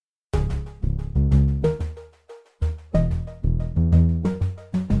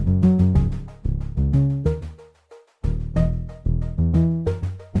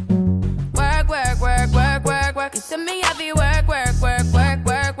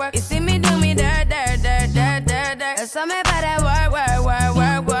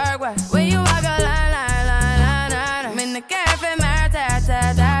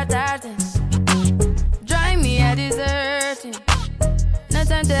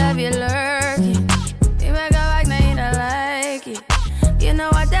have you lurking. You make a like, now you don't like it. You know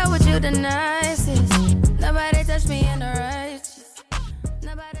I dealt with you the nicest. Nobody touched me in the righteous.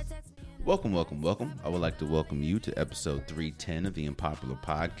 Nobody text me in the... Welcome. I would like to welcome you to episode 310 of the Unpopular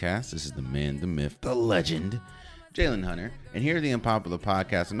Podcast. This is the man, the myth, the legend, Jalen Hunter. And here at the Unpopular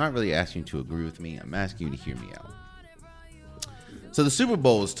Podcast, I'm not really asking you to agree with me. I'm asking you to hear me out. So the Super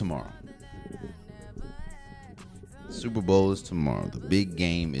Bowl is tomorrow. Super Bowl is tomorrow. The big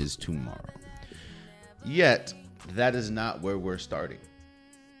game is tomorrow. Yet, that is not where we're starting.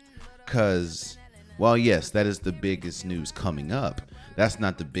 Because, well, yes, that is the biggest news coming up. That's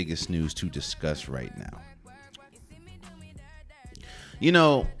not the biggest news to discuss right now. You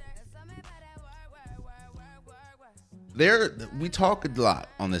know, we talk a lot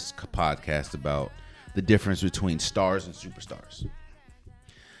on this podcast about the difference between stars and superstars.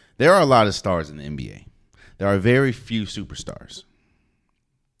 There are a lot of stars in the NBA. There are very few superstars.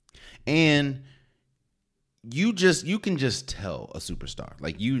 And you can just tell a superstar.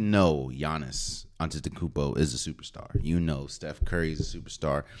 Like, you know Giannis Antetokounmpo is a superstar. You know Steph Curry is a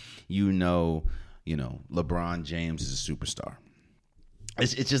superstar. You know LeBron James is a superstar.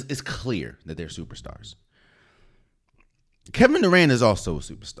 It's clear that they're superstars. Kevin Durant is also a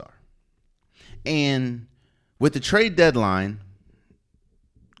superstar. And with the trade deadline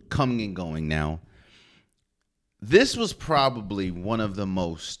coming and going now, this was probably one of the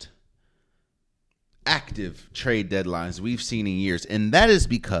most active trade deadlines we've seen in years, and that is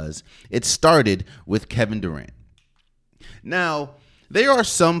because it started with Kevin Durant. Now, there are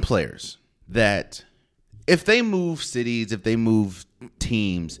some players that if they move cities, if they move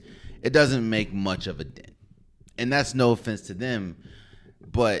teams, it doesn't make much of a dent. And that's no offense to them,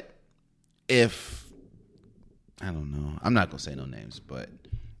 but I'm not going to say no names, but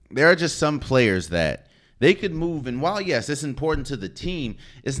there are just some players that they could move, and while yes, it's important to the team,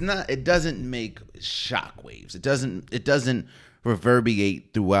 it doesn't make shockwaves. It doesn't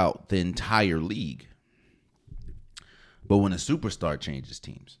reverberate throughout the entire league. But when a superstar changes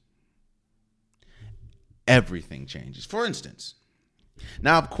teams, everything changes. For instance,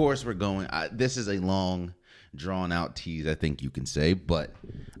 now of course this is a long, drawn out tease, I think you can say, but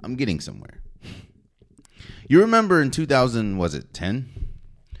I'm getting somewhere. You remember in 2010?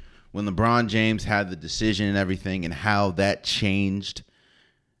 When LeBron James had the decision and everything, and how that changed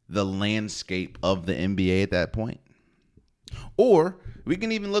the landscape of the NBA at that point. Or we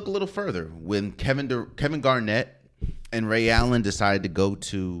can even look a little further when Kevin Garnett and Ray Allen decided to go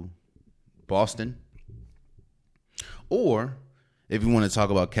to Boston. Or if you want to talk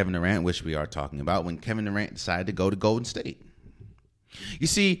about Kevin Durant, which we are talking about, when Kevin Durant decided to go to Golden State. You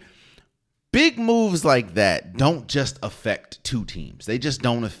see, big moves like that don't just affect two teams. They just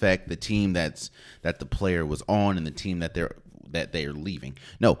don't affect the team that the player was on and the team that they're leaving.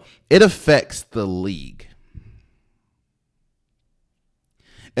 No, it affects the league.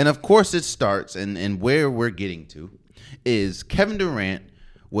 And of course it starts, and where we're getting to is Kevin Durant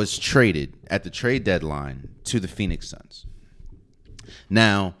was traded at the trade deadline to the Phoenix Suns.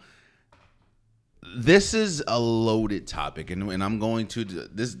 Now, this is a loaded topic, and I'm going to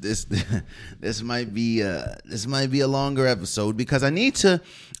this might be a longer episode because I need to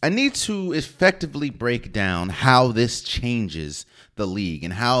effectively break down how this changes the league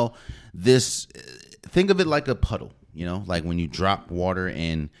and how this, think of it like a puddle, like when you drop water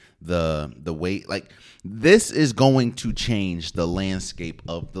in the weight, like this is going to change the landscape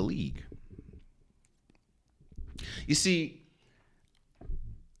of the league. You see,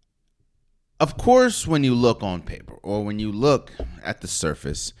 of course, when you look on paper or when you look at the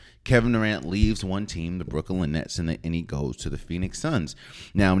surface, Kevin Durant leaves one team, the Brooklyn Nets, and he goes to the Phoenix Suns.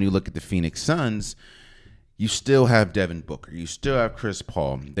 Now, when you look at the Phoenix Suns, you still have Devin Booker. You still have Chris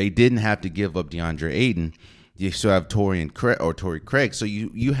Paul. They didn't have to give up DeAndre Ayton. You still have Torrey Craig. So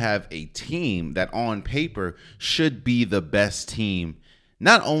you have a team that on paper should be the best team,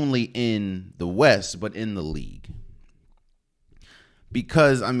 not only in the West, but in the league.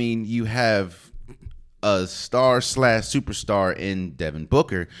 Because, you have a star/superstar in Devin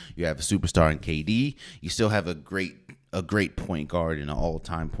Booker. You have a superstar in KD. You still have a great point guard and an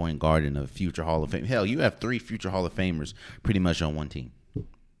all-time point guard and a future Hall of Fame. Hell, you have 3 future Hall of Famers pretty much on one team.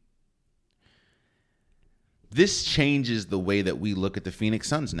 This changes the way that we look at the Phoenix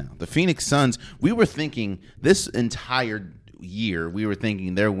Suns now. The Phoenix Suns, we were thinking this entire year,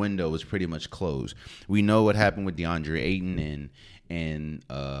 their window was pretty much closed. We know what happened with DeAndre Ayton and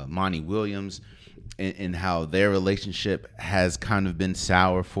Monty Williams, and how their relationship has kind of been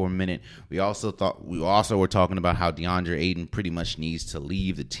sour for a minute. We also were talking about how DeAndre Ayton pretty much needs to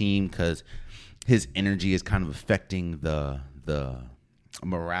leave the team because his energy is kind of affecting the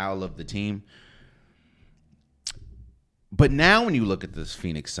morale of the team. But now when you look at this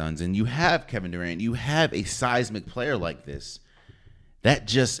Phoenix Suns and you have Kevin Durant, you have a seismic player like this, that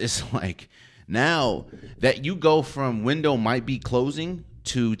just is like, now that you go from window might be closing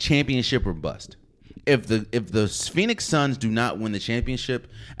to championship or bust. If the Phoenix Suns do not win the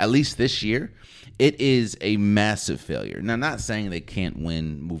championship, at least this year, it is a massive failure. Now, not saying they can't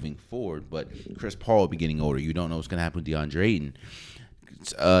win moving forward, but Chris Paul will be getting older. You don't know what's going to happen with DeAndre Ayton.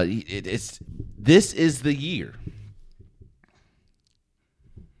 This is the year.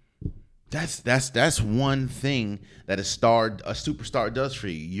 That's one thing that a superstar does for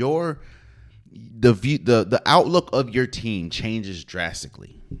you. The outlook of your team changes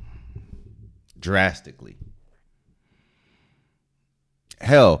drastically.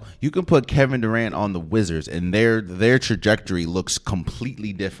 Hell, you can put Kevin Durant on the Wizards and their trajectory looks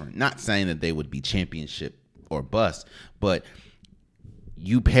completely different. Not saying that they would be championship or bust, but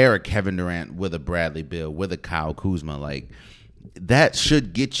you pair a Kevin Durant with a Bradley Beal, with a Kyle Kuzma, like that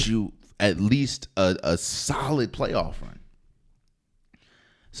should get you at least a solid playoff run.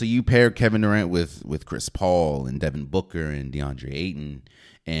 So you pair Kevin Durant with Chris Paul and Devin Booker and DeAndre Ayton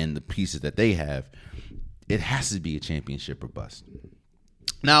and the pieces that they have, it has to be a championship or bust.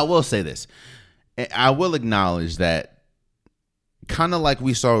 Now, I will say this. I will acknowledge that kind of like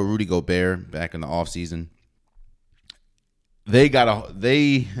we saw with Rudy Gobert back in the offseason, the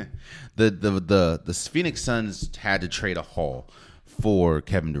Phoenix Suns had to trade a haul for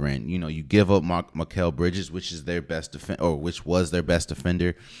Kevin Durant. You know, you give up Mikal Bridges, which is their best which was their best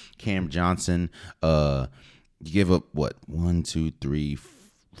defender. Cam Johnson. You give up what 1, 2, 3,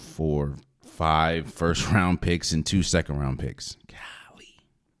 4, 5 first round picks and 2 second round picks. Golly.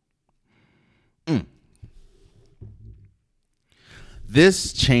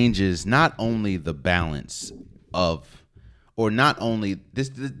 This changes not only the balance of, or not only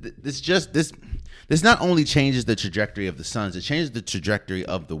this not only changes the trajectory of the Suns, it changes the trajectory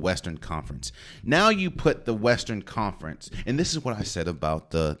of the Western Conference. Now you put the Western Conference, and this is what I said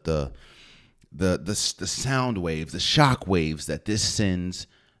about the sound waves, the shock waves that this sends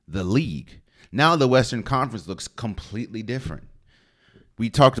the league. Now the Western Conference looks completely different. We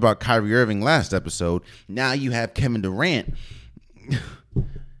talked about Kyrie Irving last episode. Now you have Kevin Durant.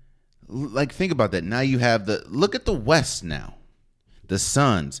 Like, think about that. Now you have look at the West now. The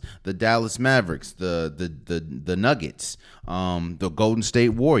Suns, the Dallas Mavericks, the Nuggets, the Golden State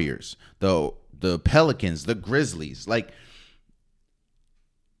Warriors, the Pelicans, the Grizzlies. Like,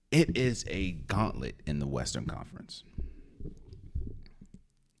 it is a gauntlet in the Western Conference.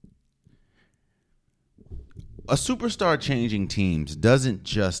 A superstar changing teams doesn't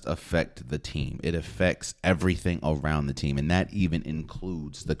just affect the team. It affects everything around the team, and that even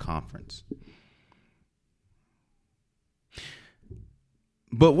includes the conference.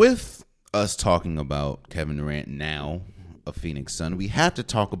 But with us talking about Kevin Durant now, a Phoenix Sun, we have to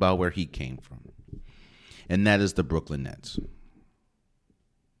talk about where he came from, and that is the Brooklyn Nets.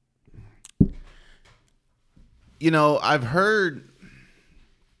 You know, I've heard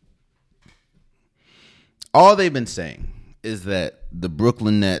all they've been saying is that the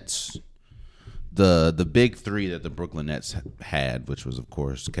Brooklyn Nets, the big three that the Brooklyn Nets had, which was, of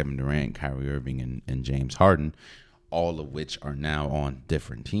course, Kevin Durant, Kyrie Irving, and James Harden, all of which are now on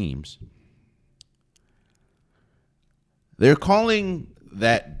different teams. They're calling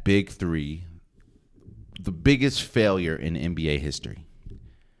that big three the biggest failure in NBA history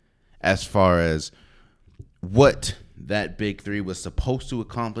as far as what that big three was supposed to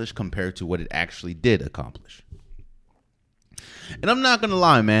accomplish compared to what it actually did accomplish. And I'm not going to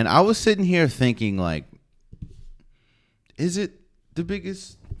lie, man. I was sitting here thinking, like, is it the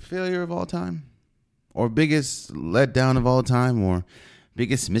biggest failure of all time? Or biggest letdown of all time? Or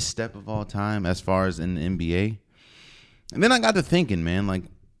biggest misstep of all time as far as in the NBA? And then I got to thinking, man, like,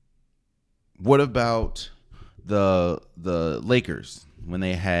 what about the Lakers when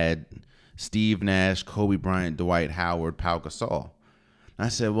they had Steve Nash, Kobe Bryant, Dwight Howard, Pau Gasol? And I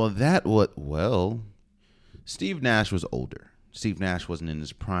said, Steve Nash was older. Steve Nash wasn't in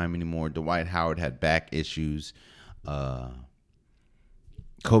his prime anymore. Dwight Howard had back issues.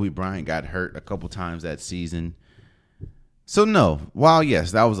 Kobe Bryant got hurt a couple times that season. So no, while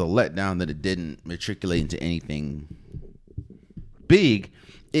yes, that was a letdown that it didn't matriculate into anything big,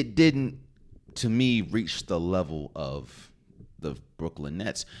 it didn't, to me, reach the level of the Brooklyn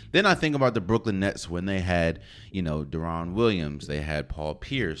Nets. Then I think about the Brooklyn Nets when they had, Deron Williams, they had Paul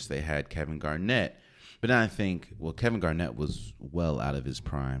Pierce, they had Kevin Garnett. But then I think, Kevin Garnett was well out of his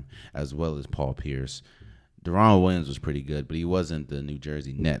prime, as well as Paul Pierce. Deron Williams was pretty good, but he wasn't the New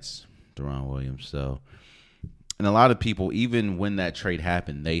Jersey Nets, Deron Williams. So And a lot of people, even when that trade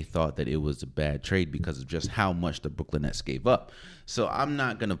happened, they thought that it was a bad trade because of just how much the Brooklyn Nets gave up. So I'm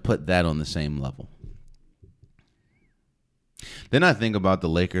not going to put that on the same level. Then I think about the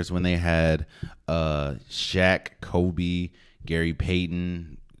Lakers when they had Shaq, Kobe, Gary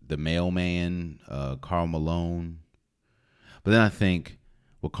Payton, the mailman, Karl Malone. But then I think,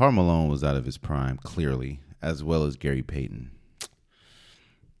 well, Karl Malone was out of his prime, clearly, as well as Gary Payton.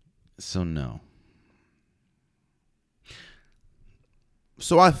 So no.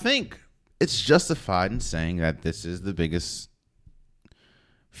 So I think it's justified in saying that this is the biggest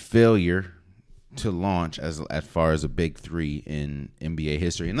failure to launch as far as a big three in NBA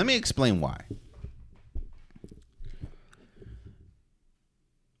history. And let me explain why.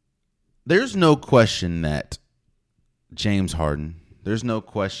 There's no question that James Harden, there's no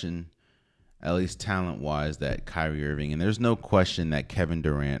question, at least talent-wise, that Kyrie Irving, and there's no question that Kevin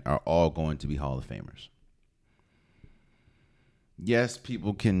Durant are all going to be Hall of Famers. Yes,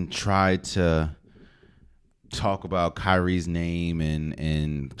 people can try to talk about Kyrie's name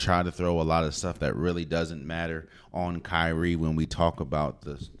and try to throw a lot of stuff that really doesn't matter on Kyrie when we talk about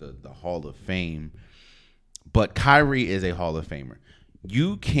the Hall of Fame. But Kyrie is a Hall of Famer.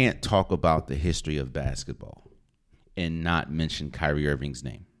 You can't talk about the history of basketball and not mention Kyrie Irving's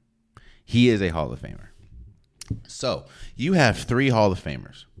name. He is a Hall of Famer. So you have 3 Hall of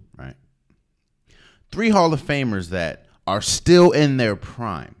Famers, right? 3 Hall of Famers that are still in their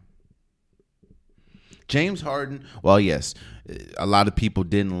prime. James Harden, well, yes, a lot of people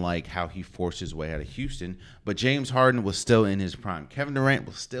didn't like how he forced his way out of Houston, but James Harden was still in his prime. Kevin Durant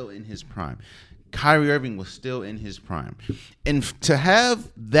was still in his prime. Kyrie Irving was still in his prime. And to have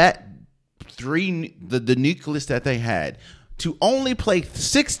that the nucleus that they had, to only play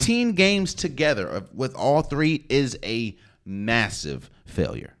 16 games together with all 3 is a massive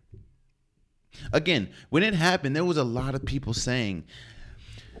failure. Again, when it happened, there was a lot of people saying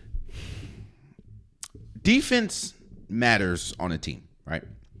defense matters on a team, right?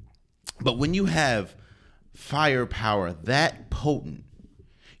 But when you have firepower that potent,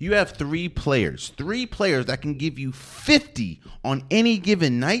 you have 3 players that can give you 50 on any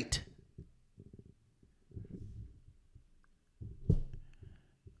given night.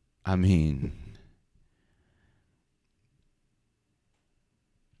 I mean,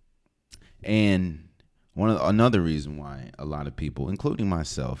 and another reason why a lot of people, including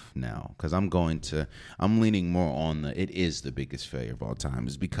myself now, because I'm leaning more on it is the biggest failure of all time,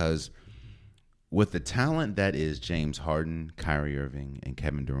 is because with the talent that is James Harden, Kyrie Irving, and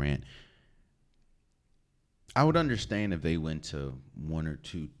Kevin Durant, I would understand if they went to 1 or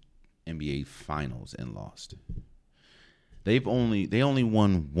 2 NBA finals and lost. They only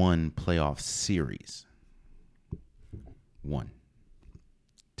won 1 playoff series. 1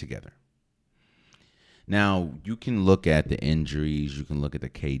 together. Now, you can look at the injuries. You can look at the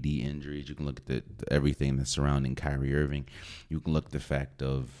KD injuries. You can look at everything that's surrounding Kyrie Irving. You can look at the fact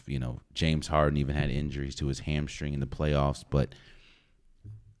of, James Harden even had injuries to his hamstring in the playoffs. But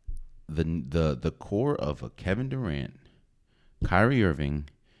the core of a Kevin Durant, Kyrie Irving,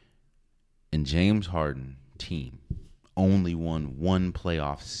 and James Harden team only won 1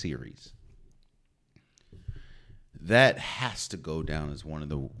 playoff series. That has to go down as one of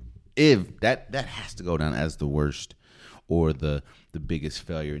the that has to go down as the worst or the biggest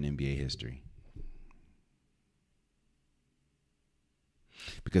failure in NBA history.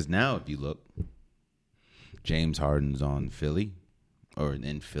 Because now if you look, James Harden's on Philly or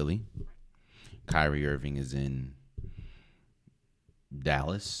in Philly. Kyrie Irving is in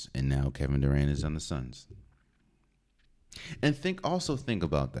Dallas, and now Kevin Durant is on the Suns. And think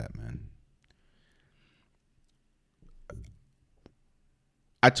about that, man.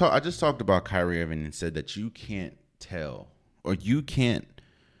 I just talked about Kyrie Irving and said that you can't tell or you can't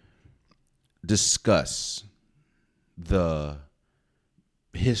discuss the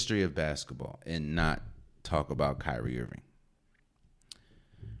history of basketball and not talk about Kyrie Irving.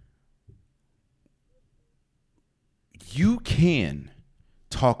 You can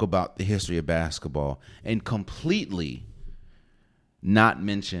talk about the history of basketball and completely not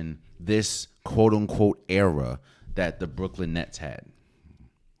mention this quote unquote era that the Brooklyn Nets had.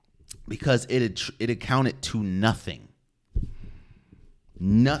 Because it accounted to nothing.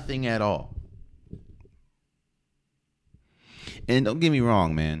 Nothing at all. And don't get me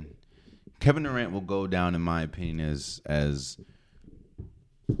wrong, man. Kevin Durant will go down, in my opinion, as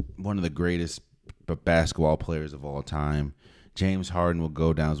one of the greatest basketball players of all time. James Harden will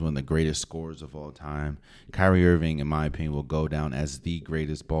go down as one of the greatest scorers of all time. Kyrie Irving, in my opinion, will go down as the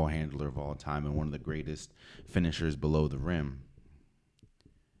greatest ball handler of all time and one of the greatest finishers below the rim.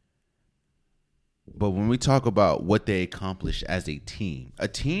 But when we talk about what they accomplished as a team,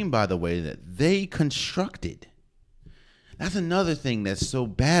 by the way, that they constructed. That's another thing that's so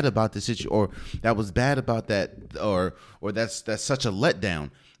bad about the situation, or that was bad about that, or that's such a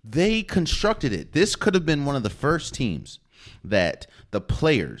letdown. They constructed it. This could have been one of the first teams that the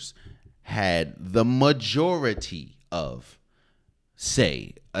players had the majority of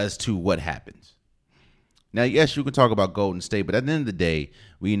say as to what happens. Now, yes, you can talk about Golden State, but at the end of the day,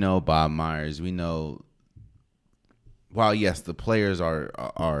 we know Bob Myers. We know, while yes, the players are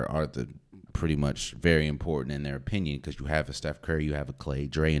the pretty much very important in their opinion, because you have a Steph Curry, you have a Clay,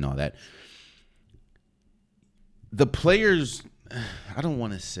 Dre, and all that. The players, I don't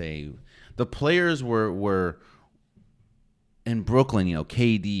want to say, the players were in Brooklyn,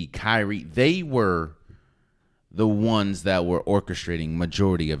 KD, Kyrie, they were the ones that were orchestrating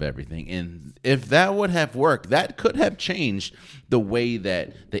majority of everything. And if that would have worked, that could have changed the way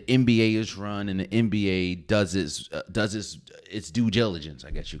that the NBA is run and the NBA does its due diligence,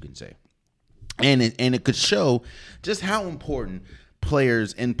 I guess you can say. And it could show just how important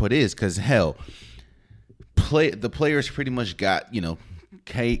players' input is, because hell, the players pretty much got,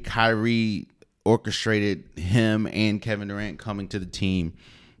 Kyrie orchestrated him and Kevin Durant coming to the team.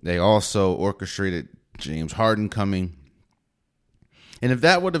 They also orchestrated James Harden coming. And if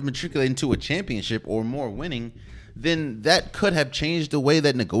that would have matriculated into a championship or more winning, then that could have changed the way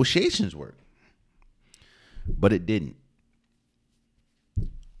that negotiations work. But it didn't.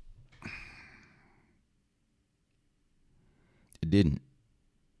 It didn't.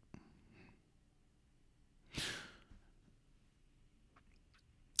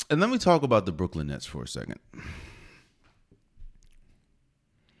 And let me talk about the Brooklyn Nets for a second.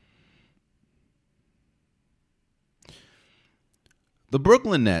 The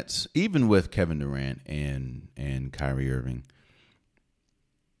Brooklyn Nets, even with Kevin Durant and Kyrie Irving,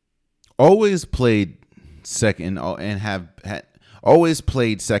 always played second and have always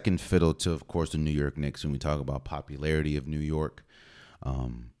played second fiddle to, of course, the New York Knicks when we talk about popularity of New York,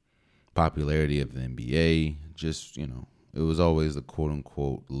 popularity of the NBA. Just, it was always the quote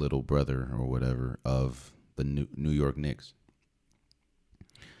unquote little brother or whatever of the New York Knicks.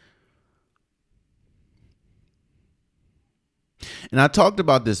 And I talked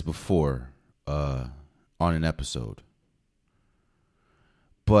about this before on an episode.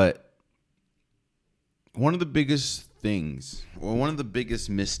 But one of the biggest things, or one of the biggest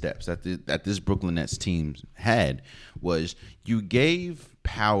missteps that this Brooklyn Nets team had, was you gave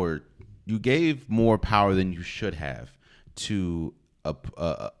more power than you should have to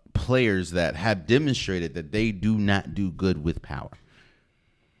players that have demonstrated that they do not do good with power.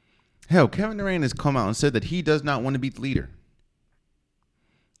 Hell, Kevin Durant has come out and said that he does not want to be the leader.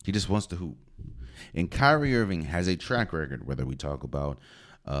 He just wants to hoop. And Kyrie Irving has a track record, whether we talk about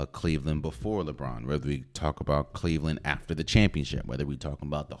Cleveland before LeBron, whether we talk about Cleveland after the championship, whether we talk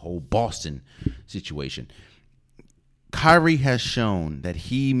about the whole Boston situation. Kyrie has shown that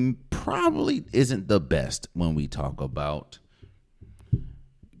he probably isn't the best when we talk about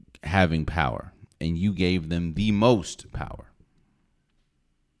having power. And you gave them the most power.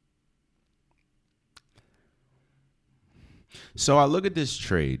 So I look at this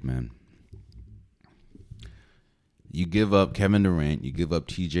trade, man. You give up Kevin Durant, you give up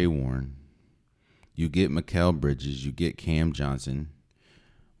TJ Warren, you get Mikal Bridges, you get Cam Johnson,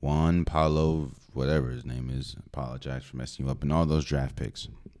 Juan Paulo, whatever his name is. I apologize for messing you up, and all those draft picks.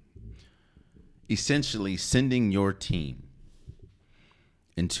 Essentially sending your team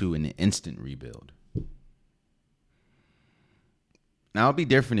into an instant rebuild. Now, it'll be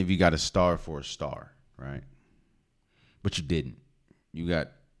different if you got a star for a star, right? But you didn't. You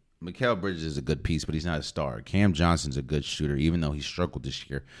got Mikal Bridges is a good piece, but he's not a star. Cam Johnson's a good shooter, even though he struggled this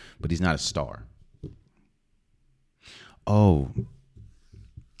year, but he's not a star. Oh,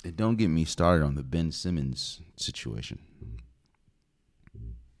 and don't get me started on the Ben Simmons situation.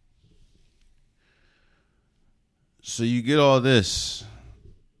 So you get all this,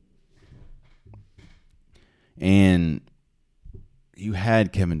 and you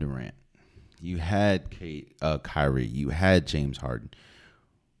had Kevin Durant. You had Kyrie. You had James Harden.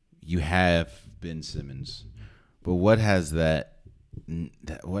 You have Ben Simmons. But what has that?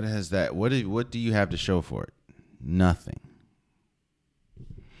 What do you have to show for it? Nothing.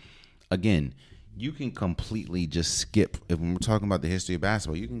 Again, you can completely just skip. If we're talking about the history of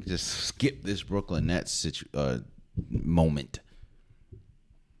basketball, you can just skip this Brooklyn Nets moment.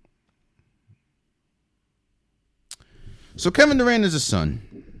 So Kevin Durant is a son.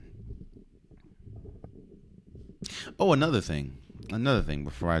 Oh, another thing.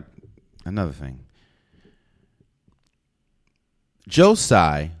 Joe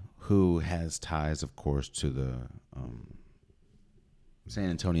Tsai, who has ties, of course, to the San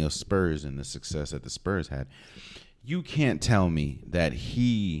Antonio Spurs and the success that the Spurs had. You can't tell me that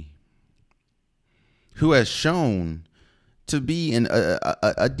he, who has shown to be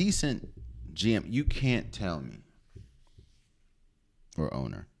a decent GM, you can't tell me, or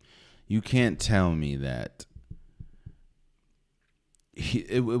owner, you can't tell me that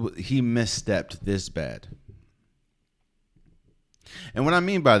he misstepped this bad. And what I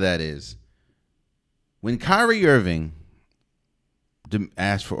mean by that is, when Kyrie Irving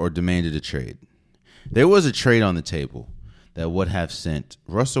asked for or demanded a trade, there was a trade on the table that would have sent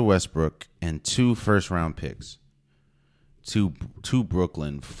Russell Westbrook and 2 first-round picks to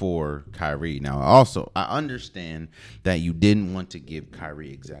Brooklyn for Kyrie. Now, also, I understand that you didn't want to give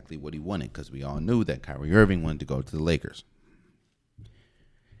Kyrie exactly what he wanted, because we all knew that Kyrie Irving wanted to go to the Lakers.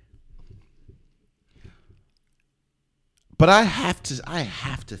 But I have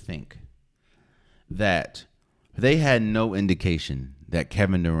to think that they had no indication that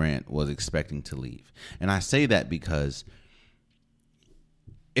Kevin Durant was expecting to leave. And I say that because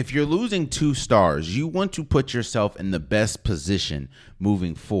if you're losing 2 stars, you want to put yourself in the best position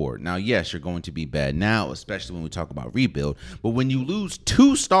moving forward. Now, yes, you're going to be bad now, especially when we talk about rebuild. But when you lose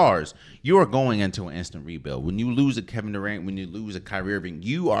 2 stars, you are going into an instant rebuild. When you lose a Kevin Durant, when you lose a Kyrie Irving,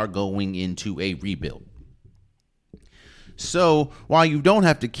 you are going into a rebuild. So while you don't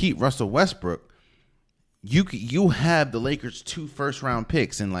have to keep Russell Westbrook, you have the Lakers 2 first-round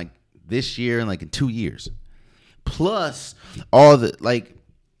picks in like this year and like in 2 years, plus all the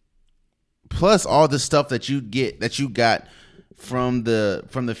stuff that you got from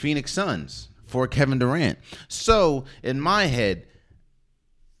the Phoenix Suns for Kevin Durant. So in my head,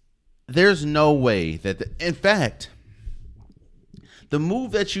 there's no way that in fact, the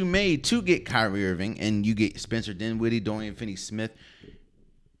move that you made to get Kyrie Irving and you get Spencer Dinwiddie, Dorian Finney-Smith,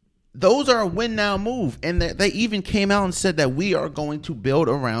 those are a win-now move. And they even came out and said that we are going to build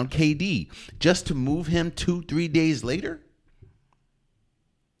around KD just to move him 2-3 days later.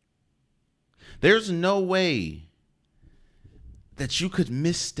 There's no way that you could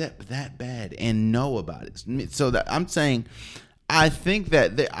misstep that bad and know about it. So that I'm saying, I think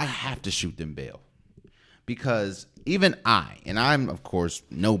that I have to shoot them bail, because even and I'm, of course,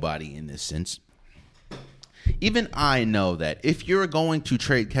 nobody in this sense, even I know that if you're going to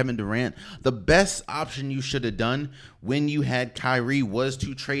trade Kevin Durant, the best option you should have done when you had Kyrie was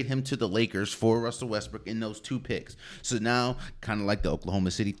to trade him to the Lakers for Russell Westbrook in those 2 picks. So now, kind of like the Oklahoma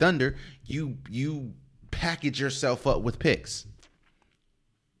City Thunder, you package yourself up with picks.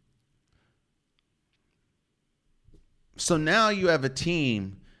 So now you have a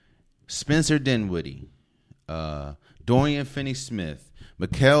team, Spencer Dinwiddie, Dorian Finney-Smith,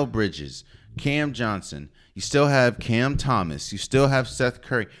 Mikal Bridges, Cam Johnson. You still have Cam Thomas. You still have Seth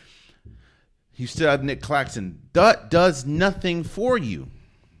Curry. You still have Nick Claxton. That does nothing for you.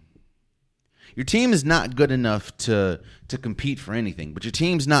 Your team is not good enough to compete for anything, but your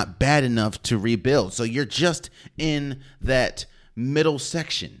team's not bad enough to rebuild. So you're just in that middle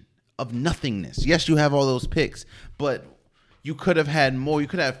section of nothingness. Yes, you have all those picks, but you could have had more. You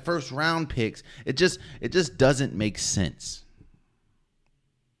could have first round picks. It just doesn't make sense.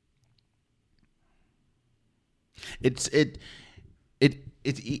 You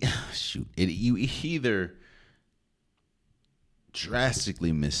either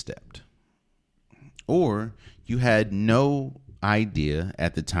drastically misstepped, or you had no idea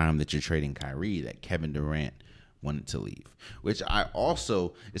at the time that you're trading Kyrie that Kevin Durant wanted to leave, which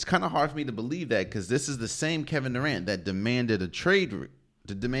it's kind of hard for me to believe that, because this is the same Kevin Durant that demanded a trade in the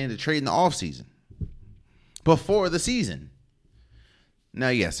offseason before the season. Now,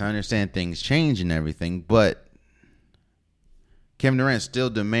 yes, I understand things change and everything, but Kevin Durant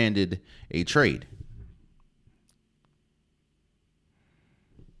still demanded a trade.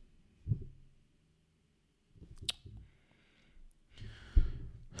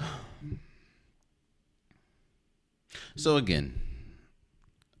 So again,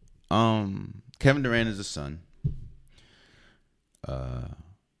 Kevin Durant is a son,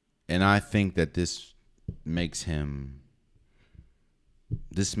 and I think that this makes the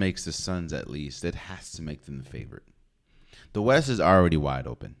Suns, at least, it has to make them the favorite. The West is already wide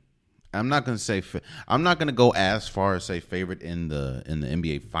open. I'm not going to go as far as say favorite in the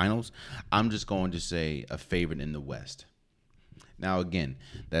NBA Finals. I'm just going to say a favorite in the West. Now, again,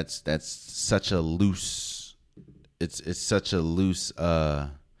 that's such a loose. It's such a loose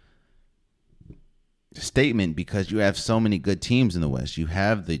statement because you have so many good teams in the West. You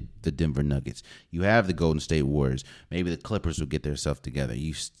have the Denver Nuggets. You have the Golden State Warriors. Maybe the Clippers will get themselves together.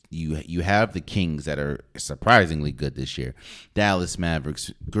 You have the Kings that are surprisingly good this year. Dallas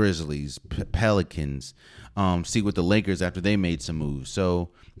Mavericks, Grizzlies, Pelicans. See what the Lakers after they made some moves. So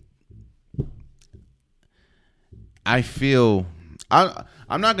I feel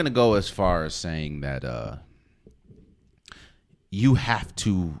I'm not going to go as far as saying that you have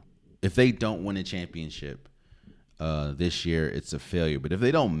to. If they don't win a championship this year, it's a failure. But if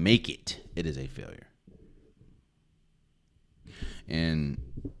they don't make it, it is a failure. And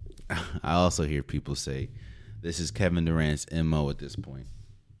I also hear people say, this is Kevin Durant's MO at this point.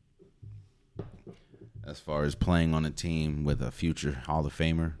 As far as playing on a team with a future Hall of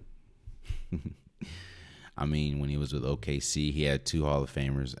Famer. I mean, when he was with OKC, he had 2 Hall of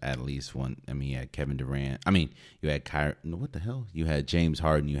Famers, at least one. I mean, he had Kevin Durant. I mean, you had what the hell? You had James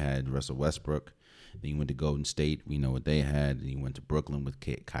Harden. You had Russell Westbrook. Then you went to Golden State. We know what they had. Then you went to Brooklyn with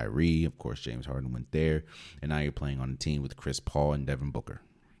Kyrie. Of course, James Harden went there. And now you're playing on a team with Chris Paul and Devin Booker.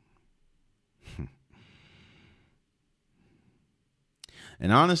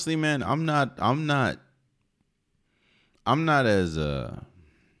 And honestly, man, I'm not as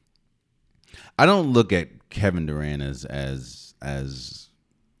I don't look at Kevin Durant as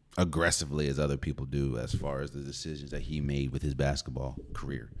aggressively as other people do as far as the decisions that he made with his basketball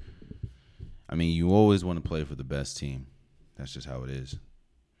career. I mean, you always want to play for the best team. That's just how it is.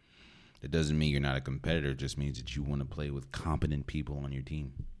 It doesn't mean you're not a competitor. It just means that you want to play with competent people on your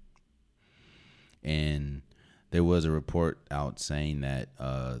team. And there was a report out saying that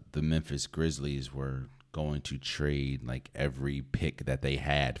the Memphis Grizzlies were going to trade like every pick that they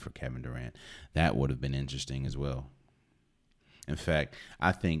had for Kevin Durant. That would have been interesting as well. In fact,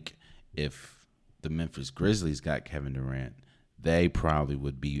 I think if the Memphis Grizzlies got Kevin Durant, they probably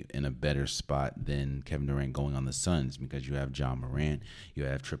would be in a better spot than Kevin Durant going on the Suns, because you have John Morant, you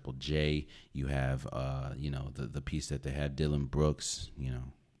have Triple J, you have the piece that they had, Dylan Brooks,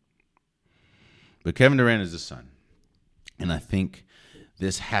 But Kevin Durant is the Sun. And I think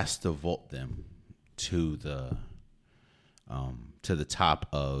this has to vault them to the top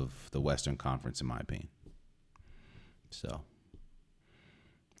of the Western Conference, in my opinion. So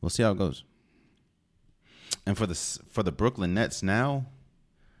we'll see how it goes. And for the Brooklyn Nets now,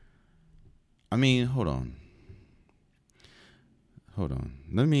 I mean, hold on.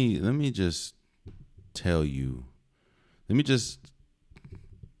 Let me just tell you. Let me just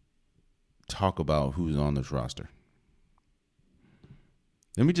talk about who's on this roster.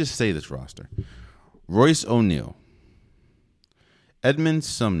 Let me just say this roster. Royce O'Neal, Edmund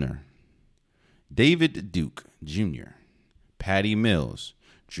Sumner, David Duke Jr., Patty Mills,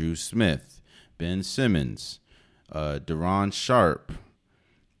 Drew Smith, Ben Simmons, Deron Sharp,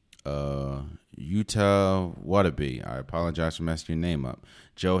 Utah Wadabe. I apologize for messing your name up.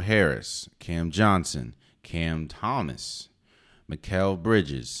 Joe Harris, Cam Johnson, Cam Thomas, Mikal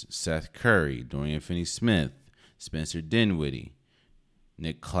Bridges, Seth Curry, Dorian Finney-Smith, Spencer Dinwiddie,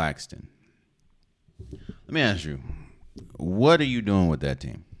 Nick Claxton. Let me ask you, what are you doing with that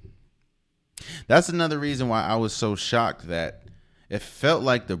team? That's another reason why I was so shocked that it felt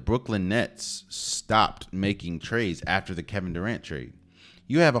like the Brooklyn Nets stopped making trades after the Kevin Durant trade.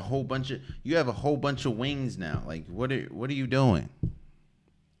 You have a whole bunch of wings now. Like, what are you doing?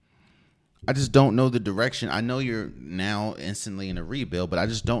 I just don't know the direction. I know you're now instantly in a rebuild, but I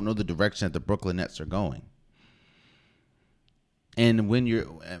just don't know the direction that the Brooklyn Nets are going. And when you're,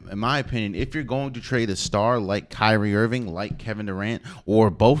 in my opinion, if you're going to trade a star like Kyrie Irving, like Kevin Durant, or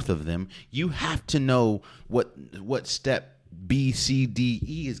both of them, you have to know what step B, C, D,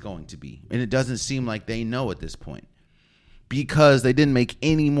 E is going to be. And it doesn't seem like they know at this point, because they didn't make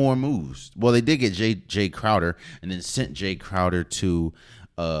any more moves. Well, they did get Jay Crowder, and then sent Jay Crowder to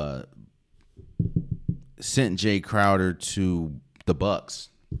the Bucks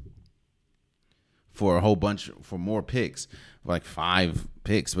for more picks. Like 5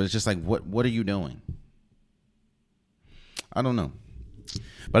 picks, but it's just like, what are you doing? I don't know,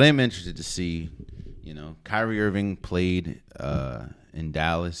 but I am interested to see. Kyrie Irving played in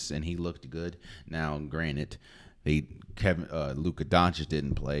Dallas and he looked good. Now, granted, Luka Doncic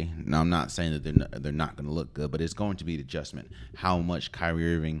didn't play. Now, I'm not saying that they're not going to look good, but it's going to be an adjustment. How much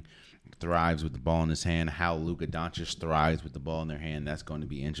Kyrie Irving thrives with the ball in his hand, how Luka Doncic thrives with the ball in their hand. That's going to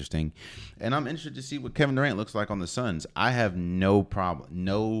be interesting. And I'm interested to see what Kevin Durant looks like on the Suns. I have no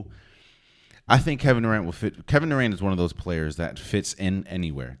problem. I think Kevin Durant will fit. Kevin Durant is one of those players that fits in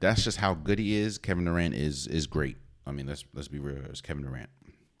anywhere. That's just how good he is. Kevin Durant is great. I mean, let's be real. It's Kevin Durant.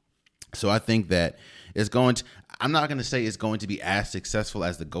 So I think that it's going to, I'm not going to say it's going to be as successful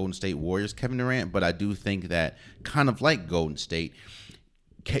as the Golden State Warriors Kevin Durant, but I do think that kind of like Golden State,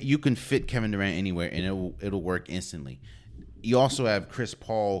 you can fit Kevin Durant anywhere and it'll work instantly. You also have Chris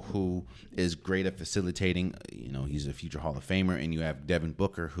Paul, who is great at facilitating. He's a future Hall of Famer, and you have Devin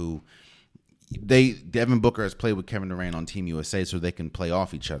Booker, who Devin Booker has played with Kevin Durant on Team USA, so they can play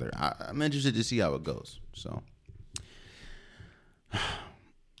off each other. I'm interested to see how it goes. So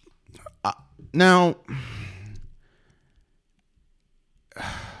now,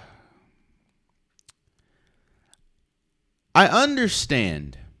 I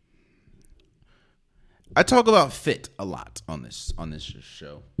understand. I talk about fit a lot on this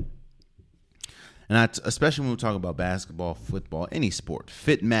show, and especially when we talk about basketball, football, any sport.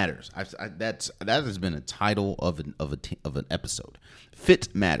 Fit matters. That has been a title of an episode.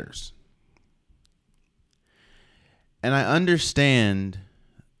 Fit matters, and I understand.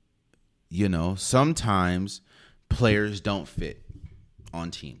 Sometimes players don't fit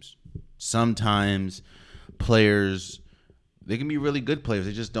on teams. Sometimes players, they can be really good players,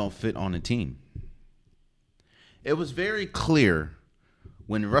 they just don't fit on a team. It was very clear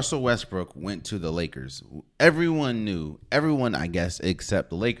when Russell Westbrook went to the Lakers. Everyone, I guess,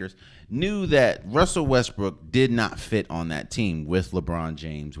 except the Lakers, knew that Russell Westbrook did not fit on that team with LeBron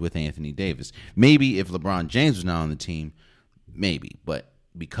James, with Anthony Davis. Maybe if LeBron James was not on the team, maybe. But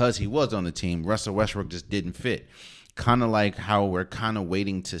because he was on the team, Russell Westbrook just didn't fit. Kind of like how we're kind of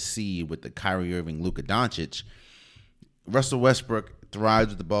waiting to see with the Kyrie Irving, Luka Doncic. Russell Westbrook thrives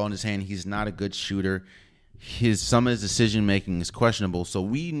with the ball in his hand. He's not a good shooter. Some of his decision making is questionable, so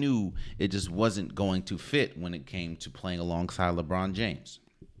we knew it just wasn't going to fit when it came to playing alongside LeBron James.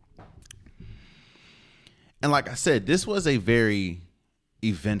 And like I said, this was a very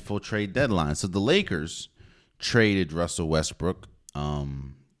eventful trade deadline. So the Lakers traded Russell Westbrook.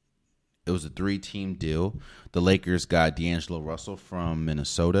 It was a 3-team deal. The Lakers got D'Angelo Russell from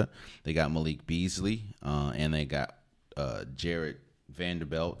Minnesota. They got Malik Beasley, and they got Jared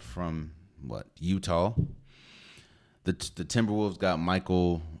Vanderbilt from Utah. The Timberwolves got Mike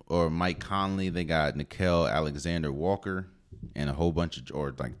Conley. They got Nickeil Alexander-Walker and a whole bunch of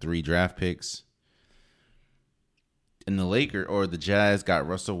 3 draft picks. And the Jazz got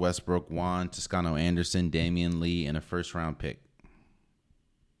Russell Westbrook, Juan Toscano-Anderson, Damian Lee, and a first-round pick.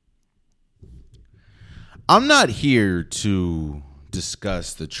 I'm not here to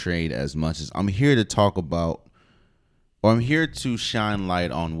discuss the trade as much as I'm here to talk about, or I'm here to shine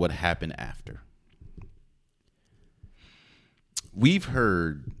light on what happened after. We've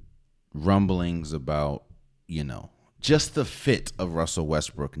heard rumblings about, just the fit of Russell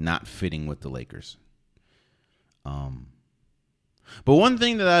Westbrook not fitting with the Lakers. But one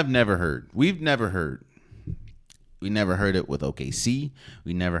thing that we never heard it with OKC.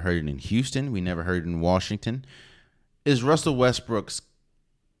 We never heard it in Houston. We never heard it in Washington. Is Russell Westbrook's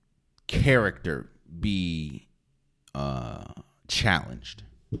character be challenged?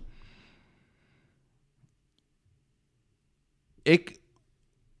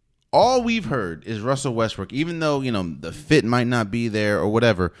 All we've heard is Russell Westbrook, even though, the fit might not be there or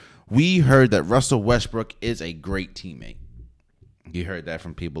whatever, we heard that Russell Westbrook is a great teammate. You heard that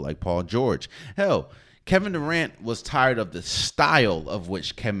from people like Paul George. Hell, Kevin Durant was tired of the style of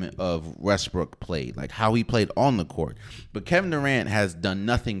which Westbrook played, like how he played on the court. But Kevin Durant has done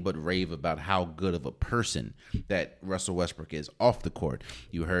nothing but rave about how good of a person that Russell Westbrook is off the court.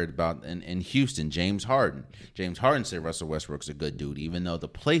 You heard about in Houston, James Harden. James Harden said Russell Westbrook's a good dude, even though the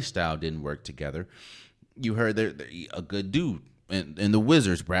play style didn't work together. You heard they're a good dude. And the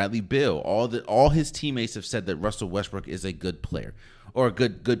Wizards, Bradley Beal, all his teammates have said that Russell Westbrook is a good player or a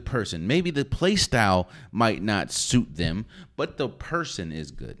good person. Maybe the play style might not suit them, but the person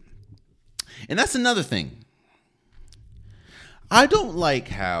is good. And that's another thing. I don't like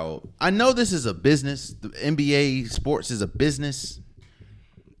how, I know this is a business. The NBA sports is a business.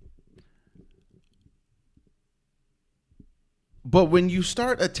 But when you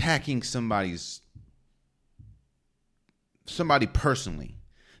start attacking somebody personally,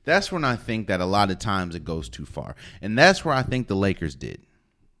 that's when I think that a lot of times it goes too far. And that's where I think the Lakers did.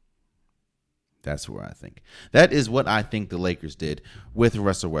 That's where I think. That is what I think the Lakers did with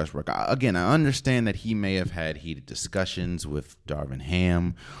Russell Westbrook. Again, I understand that he may have had heated discussions with Darvin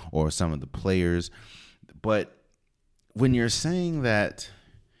Ham or some of the players. But when you're saying that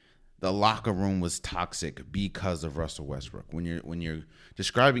the locker room was toxic because of Russell Westbrook, when you're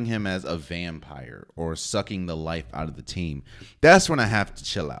describing him as a vampire or sucking the life out of the team, that's when I have to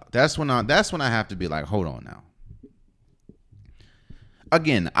chill out. That's when I have to be like, hold on now.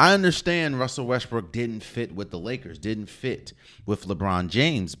 again, I understand Russell Westbrook didn't fit with the Lakers, didn't fit with LeBron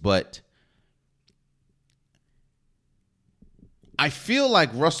James, but I feel like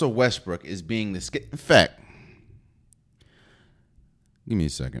Russell Westbrook is being the in fact, give me a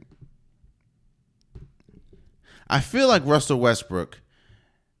second. I feel like Russell Westbrook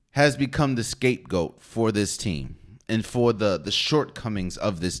has become the scapegoat for this team and for the shortcomings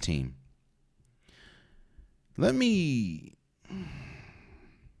of this team. Let me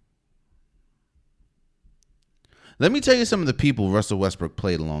tell you some of the people Russell Westbrook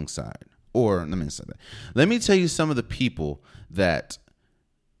played alongside. Or let me say that. Let me tell you some of the people that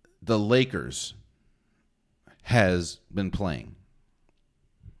the Lakers has been playing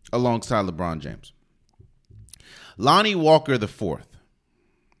alongside LeBron James. Lonnie Walker IV,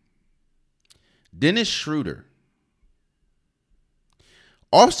 Dennis Schroeder,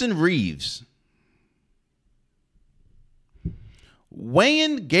 Austin Reeves,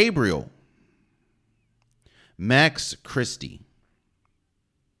 Wayne Gabriel, Max Christie,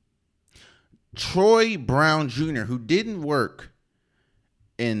 Troy Brown Jr., who didn't work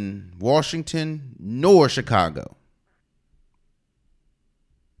in Washington nor Chicago,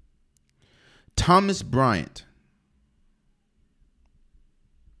 Thomas Bryant.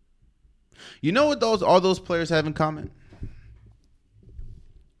 You know what all those players have in common?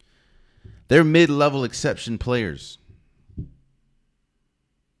 They're mid-level exception players.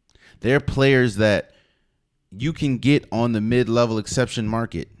 They're players that you can get on the mid-level exception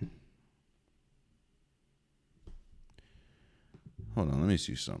market. Hold on, let me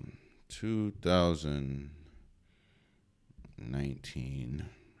see something. 2019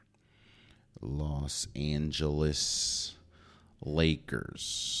 Los Angeles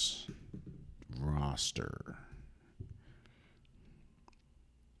Lakers roster.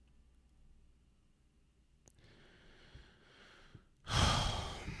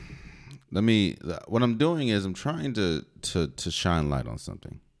 What I'm doing is I'm trying to shine light on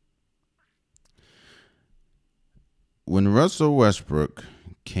something. When Russell Westbrook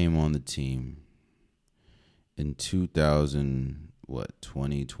came on the team in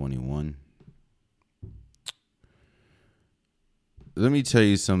 2021. Let me tell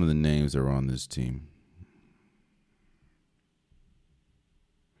you some of the names that are on this team.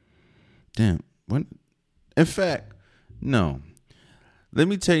 Damn. When? In fact, no. Let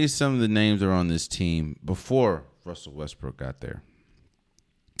me tell you some of the names that are on this team before Russell Westbrook got there.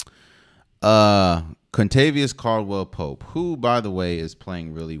 Contavious Caldwell-Pope, who, by the way, is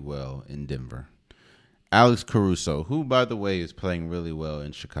playing really well in Denver. Alex Caruso, who, by the way, is playing really well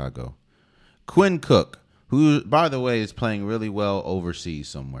in Chicago. Quinn Cook, who, by the way, is playing really well overseas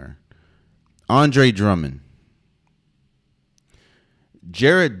somewhere. Andre Drummond.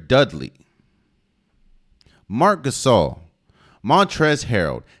 Jared Dudley. Marc Gasol. Montrezl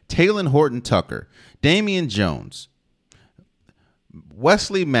Harrell. Talen Horton-Tucker. Damian Jones.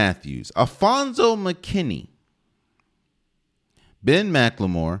 Wesley Matthews. Alfonso McKinney. Ben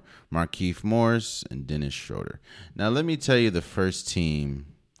McLemore. Markieff Morris. And Dennis Schroeder. Now, let me tell you the first team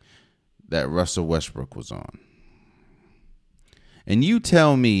that Russell Westbrook was on. And you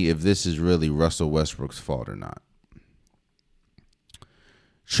tell me if this is really Russell Westbrook's fault or not.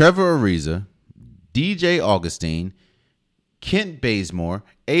 Trevor Ariza, DJ Augustine, Kent Bazemore,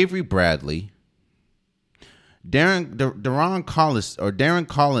 Avery Bradley, Darren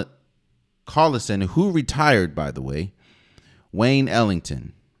Collison, who retired, by the way, Wayne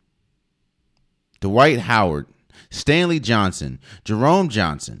Ellington, Dwight Howard, Stanley Johnson, Jerome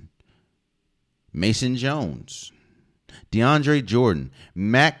Johnson, Mason Jones, DeAndre Jordan,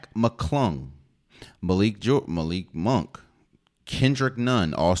 Mac McClung, Malik Monk, Kendrick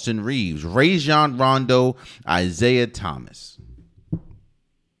Nunn, Austin Reeves, Rajon Rondo, Isaiah Thomas.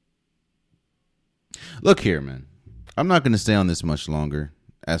 Look here, man. I'm not going to stay on this much longer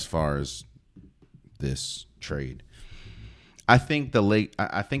as far as this trade. I think the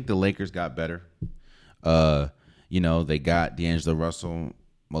Lakers got better. They got D'Angelo Russell,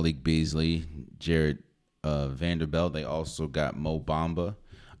 Malik Beasley, Jared Vanderbilt. They also got Mo Bamba,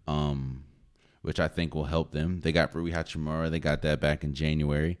 which I think will help them. They got Rui Hachimura. They got that back in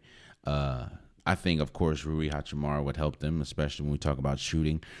January. I think, of course, Rui Hachimura would help them, especially when we talk about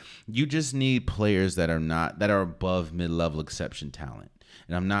shooting. You just need players that are above mid-level exception talent.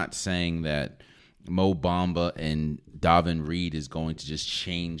 And I'm not saying that Mo Bamba and Davin Reed is going to just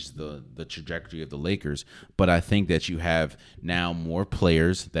change the trajectory of the Lakers, but I think that you have now more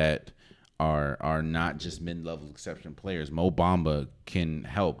players that are not just mid-level exception players. Mo Bamba can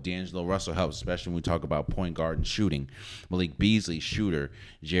help. D'Angelo Russell helps, especially when we talk about point guard and shooting. Malik Beasley, shooter.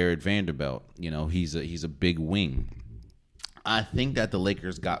 Jared Vanderbilt, he's a big wing. I think that the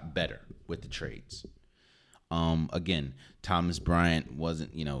Lakers got better with the trades. Again, Thomas Bryant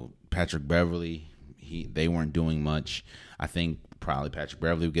wasn't, Patrick Beverly, they weren't doing much. I think probably Patrick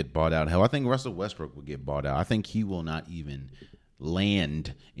Beverly would get bought out. Hell, I think Russell Westbrook would get bought out. I think he will not even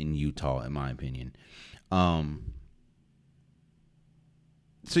land in Utah, in my opinion. So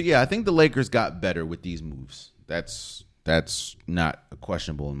yeah, I think the Lakers got better with these moves. That's not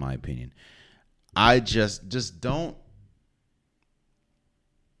questionable in my opinion. I just don't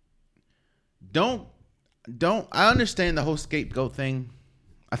I understand the whole scapegoat thing.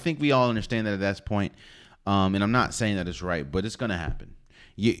 I think we all understand that at that point. And I'm not saying that it's right, but it's going to happen.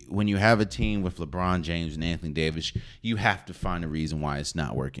 When you have a team with LeBron James and Anthony Davis, you have to find a reason why it's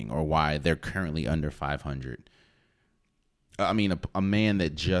not working or why they're currently under 500. I mean, a man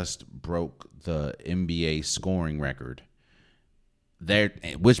that just broke the NBA scoring record,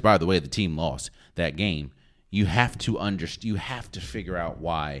 which, by the way, the team lost that game. You have to figure out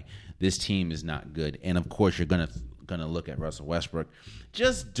why this team is not good. And, of course, you're gonna look at Russell Westbrook.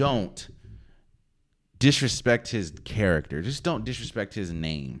 Just don't disrespect his character. Just don't disrespect his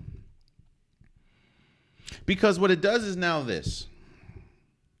name. Because what it does is now this.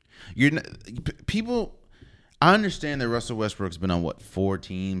 I understand that Russell Westbrook's been on, 4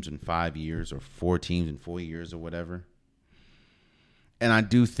 teams in 5 years or 4 teams in 4 years or whatever. And I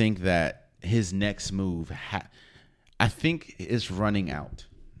do think that his next move, I think, is running out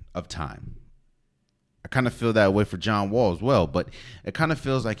of time. I kind of feel that way for John Wall as well, but it kind of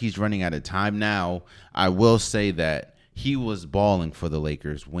feels like he's running out of time now. I will say that he was balling for the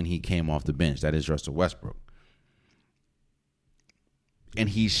Lakers when he came off the bench. That is Russell Westbrook. And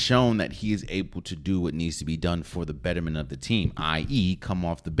he's shown that he is able to do what needs to be done for the betterment of the team, i.e. come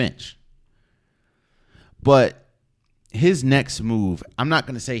off the bench. But his next move, I'm not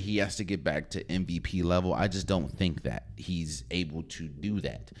going to say he has to get back to MVP level. I just don't think that he's able to do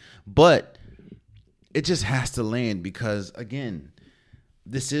that. But it just has to land because, again,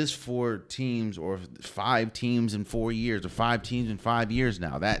 this is 4 teams or 5 teams in 4 years or 5 teams in 5 years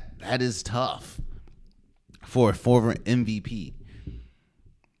now. That is tough for a former MVP.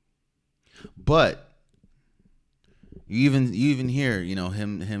 But you even hear,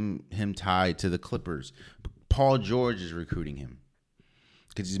 him tied to the Clippers. Paul George is recruiting him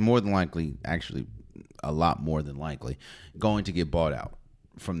because he's more than likely, actually a lot more than likely, going to get bought out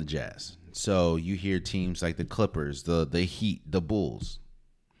from the Jazz. So you hear teams like the Clippers, the Heat, the Bulls.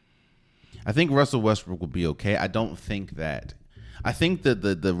 I think Russell Westbrook will be okay. I think that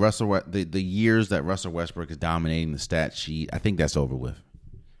the years that Russell Westbrook is dominating the stat sheet, I think that's over with.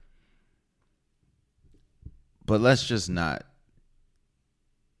 But let's just not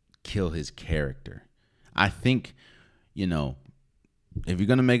kill his character. I think, if you're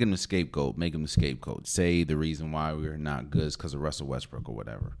going to make him the scapegoat, make him the scapegoat. Say the reason why we're not good is because of Russell Westbrook or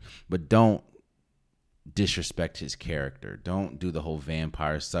whatever. But don't disrespect his character. Don't do the whole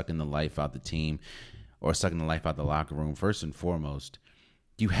vampire sucking the life out the team or sucking the life out the locker room. First and foremost,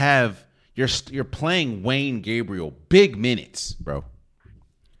 you're playing Wayne Gabriel big minutes, bro.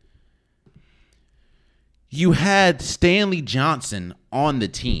 You had Stanley Johnson on the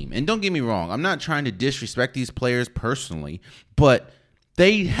team. And don't get me wrong, I'm not trying to disrespect these players personally, but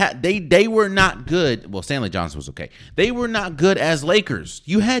they were not good. Well, Stanley Johnson was okay. They were not good as Lakers.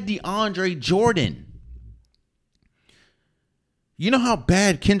 You had DeAndre Jordan. You know how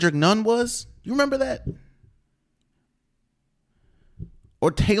bad Kendrick Nunn was? You remember that? Or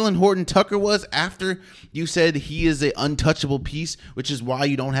Talen Horton-Tucker was after you said he is an untouchable piece, which is why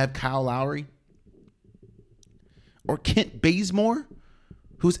you don't have Kyle Lowry? Or Kent Bazemore,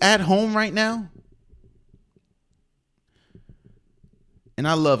 who's at home right now. And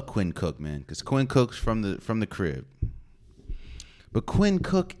I love Quinn Cook, man, because Quinn Cook's from the crib. But Quinn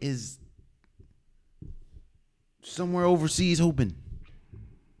Cook is somewhere overseas hoping.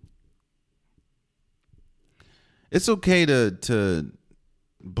 It's okay to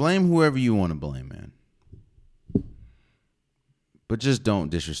blame whoever you want to blame, man. But just don't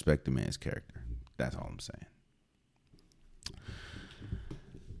disrespect the man's character. That's all I'm saying.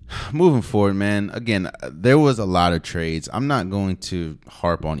 Moving forward, man, again, there was a lot of trades. I'm not going to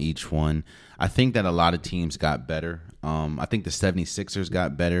harp on each one. I think that a lot of teams got better. I think the 76ers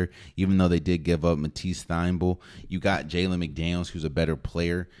got better, even though they did give up Matisse Thybulle. You got Jalen McDaniels, who's a better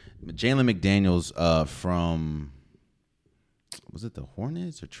player. Jalen McDaniels from, was it the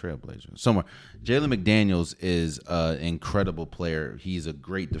Hornets or Trailblazers? Somewhere. Jalen McDaniels is an incredible player. He's a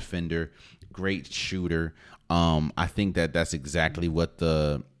great defender, great shooter. I think that's exactly what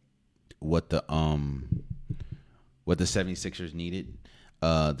the 76ers needed.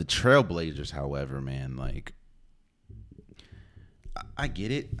 The Trailblazers, however, man, like, I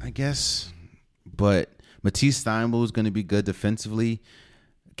get it, I guess, but Matisse Steinbull is going to be good defensively.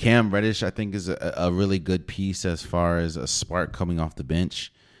 Cam Reddish, I think, is a really good piece as far as a spark coming off the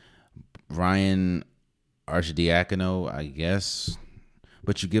bench. Ryan Arcidiacono, I guess,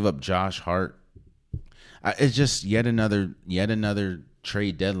 but you give up Josh Hart. It's just yet another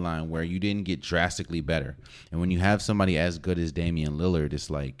trade deadline where you didn't get drastically better. And when you have somebody as good as Damian Lillard, it's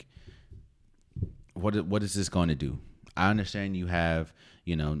like, what is this going to do? I understand you have,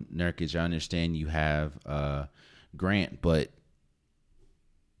 Nurkic. I understand you have Grant, but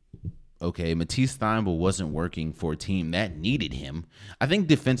okay, Matisse Thybulle wasn't working for a team that needed him. I think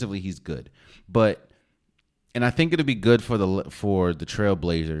defensively he's good, and I think it'll be good for the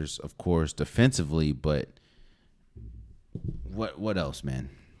Trailblazers, of course, defensively. But what else, man?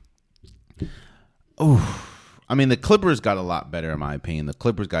 Oh, I mean, the Clippers got a lot better in my opinion. The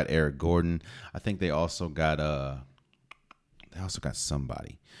Clippers got Eric Gordon. I think they also got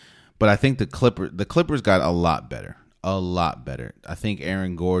somebody, but I think the Clippers got a lot better. A lot better. I think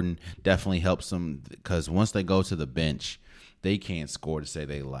Aaron Gordon definitely helps them because once they go to the bench, they can't score to save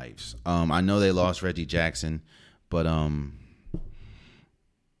their lives. I know they lost Reggie Jackson, but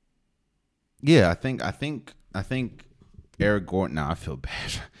yeah, I think Eric Gordon. Now I feel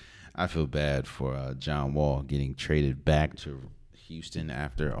bad. I feel bad for John Wall getting traded back to Houston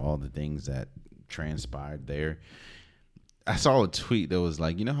after all the things that transpired there. I saw a tweet that was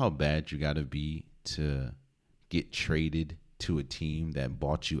like, you know how bad you got to be to get traded to a team that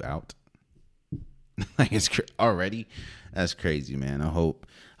bought you out. Like it's already, that's crazy, man. I hope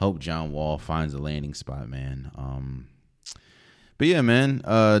John Wall finds a landing spot, man. But yeah, man.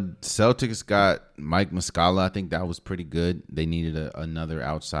 Celtics got Mike Muscala. I think that was pretty good. They needed another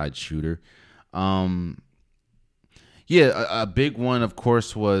outside shooter. A big one, of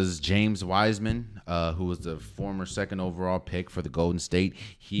course, was James Wiseman, who was the former second overall pick for the Golden State.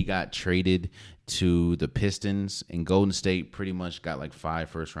 He got traded to the Pistons, and Golden State pretty much got like 5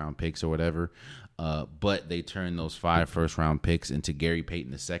 first-round picks or whatever. But they turned those 5 first-round picks into Gary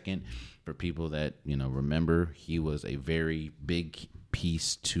Payton II. For people that remember, he was a very big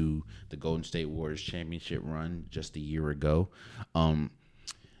piece to the Golden State Warriors championship run just a year ago.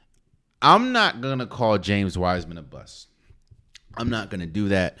 I'm not gonna call James Wiseman a bust. I'm not gonna do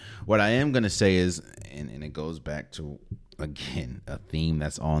that. What I am gonna say is, and it goes back to, again, a theme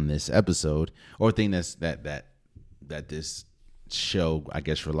that's on this episode, or a thing that's that this show, I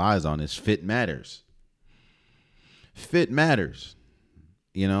guess, relies on, is fit matters. Fit matters,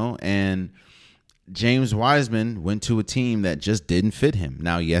 and James Wiseman went to a team that just didn't fit him.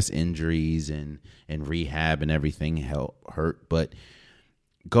 Now, yes, injuries and rehab and everything hurt, but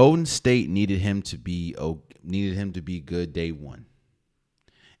Golden State needed him to be good day one,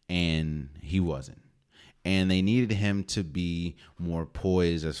 and he wasn't. And they needed him to be more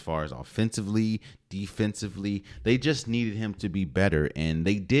poised as far as offensively, defensively. They just needed him to be better, and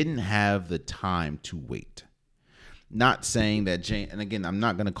they didn't have the time to wait. Not saying that and again, I'm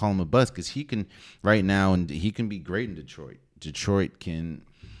not going to call him a bust because he can right now, and he can be great in Detroit. Detroit can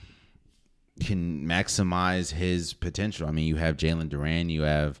maximize his potential. I mean, you have Jalen Duran, you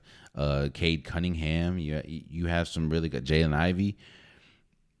have Cade Cunningham, you have some really good Jalen Ivey.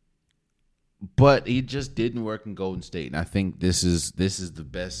 But he just didn't work in Golden State, and I think this is the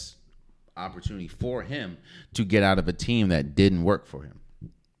best opportunity for him to get out of a team that didn't work for him.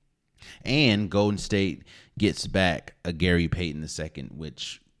 And Golden State gets back a Gary Payton II,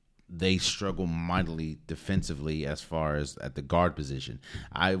 which they struggle mightily defensively as far as at the guard position.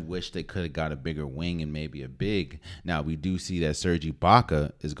 I wish they could have got a bigger wing and maybe a big. Now, we do see that Serge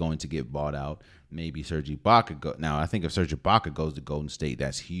Ibaka is going to get bought out. Maybe Serge Ibaka go. Now, I think if Serge Ibaka goes to Golden State,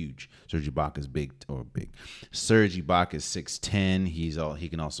 that's huge. Serge Ibaka is big. Serge Ibaka is 6'10". He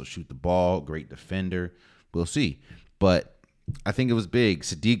can also shoot the ball. Great defender. We'll see. But I think it was big.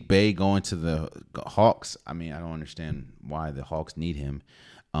 Sadiq Bey going to the Hawks. I mean, I don't understand why the Hawks need him.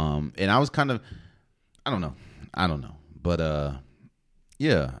 And I was kind of, I don't know. But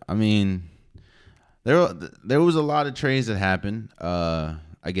yeah. I mean, there was a lot of trades that happened.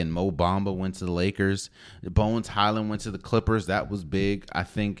 Again, Mo Bamba went to the Lakers. Bones Highland went to the Clippers. That was big. I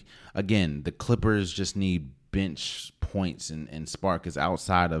think, again, the Clippers just need bench points and spark, because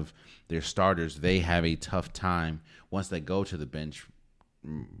outside of their starters, they have a tough time once they go to the bench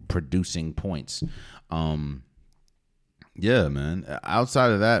producing points. Yeah, man.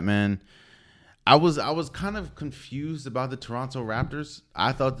 Outside of that, man, I was kind of confused about the Toronto Raptors.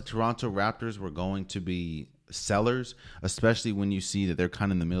 I thought the Toronto Raptors were going to be sellers, especially when you see that they're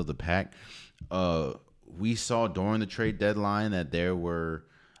kind of in the middle of the pack. We saw during the trade deadline that there were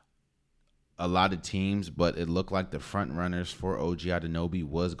a lot of teams, but it looked like the front runners for OG Anunoby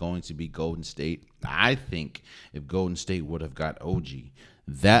was going to be Golden State. I think if Golden State would have got OG,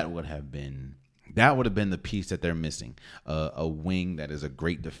 that would have been the piece that they're missing. A wing that is a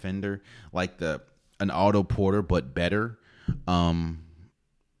great defender, like an Otto Porter, but better.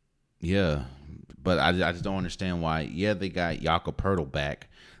 Yeah, but I just don't understand why. Yeah, they got Jakob Poeltl back,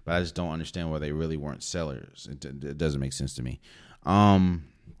 but I just don't understand why they really weren't sellers. It doesn't make sense to me.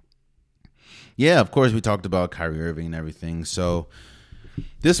 Yeah, of course we talked about Kyrie Irving and everything. So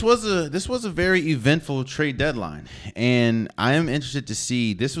this was a very eventful trade deadline, and I am interested to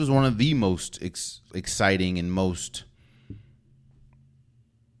see. This was one of the most exciting and most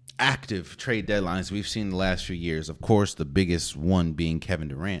active trade deadlines we've seen in the last few years. Of course, the biggest one being Kevin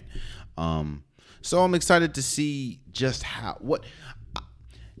Durant. So I'm excited to see just what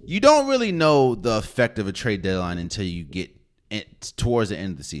you don't really know the effect of a trade deadline until you get towards the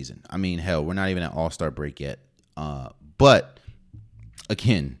end of the season. I mean, hell, we're not even at All-Star break yet. But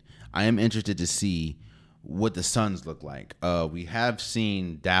again, I am interested to see what the Suns look like. We have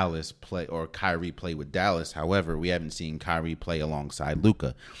seen Dallas play, or Kyrie play with Dallas. However, we haven't seen Kyrie play alongside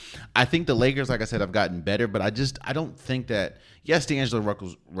Luka. I think the Lakers, like I said, have gotten better, but I don't think that. Yes, D'Angelo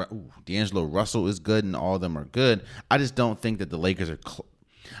Russell is good, and all of them are good. I just don't think that the Lakers are.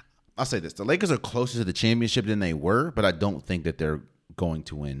 I'll say this: the Lakers are closer to the championship than they were, but I don't think that they're going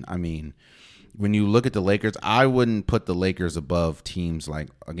to win. I mean, when you look at the Lakers, I wouldn't put the Lakers above teams like,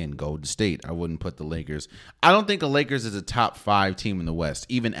 again, Golden State. I wouldn't put the Lakers. I don't think the Lakers is a top 5 team in the West,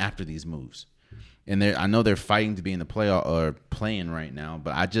 even after these moves. And I know they're fighting to be in the playoff or playing right now,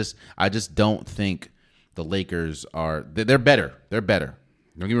 but I just don't think the Lakers are. They're better. They're better.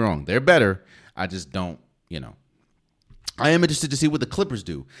 Don't get me wrong. They're better. I just don't. I am interested to see what the Clippers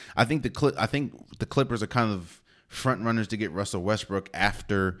do. I think the Clippers are kind of front runners to get Russell Westbrook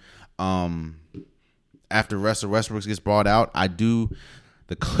after Russell Westbrook gets bought out.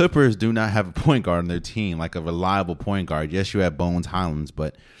 The Clippers do not have a point guard on their team, like a reliable point guard. Yes, you have Bones Highlands,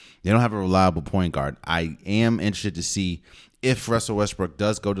 but they don't have a reliable point guard. I am interested to see if Russell Westbrook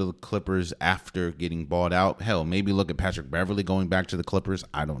does go to the Clippers after getting bought out. Hell, maybe look at Patrick Beverley going back to the Clippers.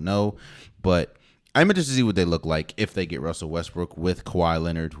 I don't know, but I'm interested to see what they look like if they get Russell Westbrook with Kawhi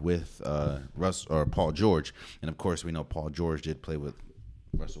Leonard, with Paul George. And, of course, we know Paul George did play with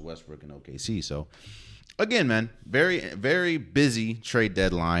Russell Westbrook in OKC. So, again, man, very, very busy trade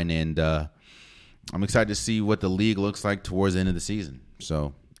deadline. And I'm excited to see what the league looks like towards the end of the season.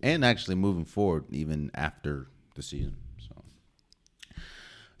 So, and actually moving forward even after the season. So,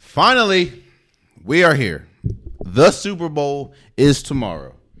 finally, we are here. The Super Bowl is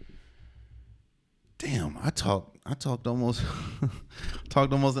tomorrow. Damn, I talked almost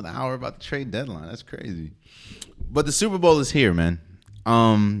an hour about the trade deadline. That's crazy. But the Super Bowl is here, man.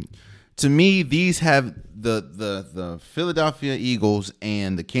 To me, these have the Philadelphia Eagles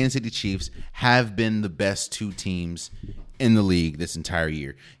and the Kansas City Chiefs have been the best 2 teams in the league this entire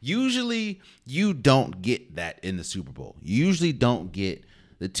year. Usually, you don't get that in the Super Bowl. You usually don't get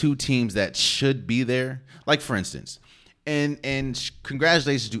the 2 teams that should be there. Like, for instance, and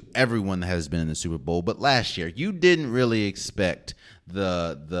congratulations to everyone that has been in the Super Bowl. But last year, you didn't really expect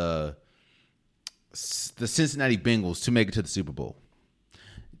the Cincinnati Bengals to make it to the Super Bowl.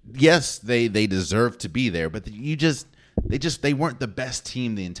 Yes, they deserve to be there, but they weren't the best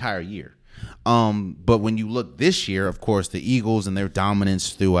team the entire year. But when you look this year, of course, the Eagles and their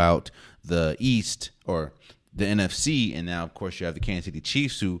dominance throughout the East or the NFC, and now of course you have the Kansas City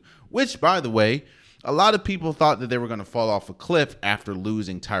Chiefs, which by the way, a lot of people thought that they were going to fall off a cliff after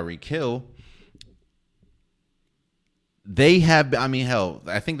losing Tyreek Hill. They have, I mean, hell,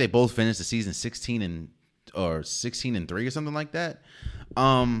 I think they both finished the season 16-3 or something like that.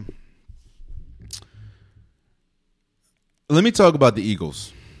 Let me talk about the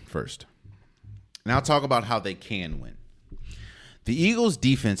Eagles first. And I'll talk about how they can win. The Eagles'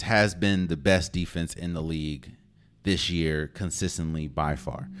 defense has been the best defense in the league this year consistently by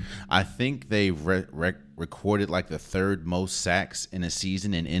far. I think they recorded like the 3rd most sacks in a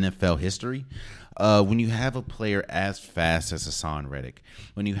season in NFL history. When you have a player as fast as Hassan Reddick,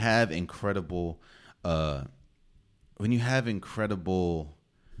 when you have incredible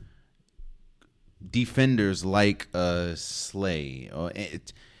defenders like Slay,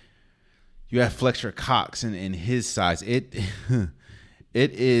 you have Fletcher Cox and his size.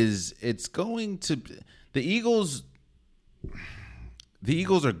 It's going to the Eagles. The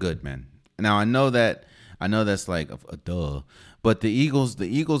Eagles are good, man. Now I know that's like a duh, but the Eagles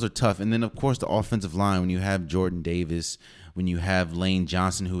are tough. And then of course the offensive line, when you have Jordan Davis, when you have Lane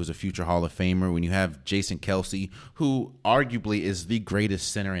Johnson, who is a future Hall of Famer, when you have Jason Kelce, who arguably is the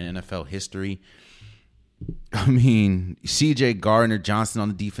greatest center in NFL history. I mean, C.J. Gardner-Johnson on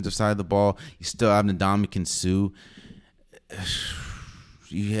the defensive side of the ball. You still have Ndamukong Suh.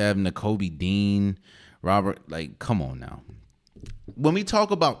 You have Nakobe Dean, Robert. Like, come on now. When we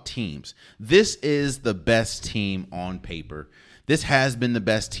talk about teams, this is the best team on paper. This has been the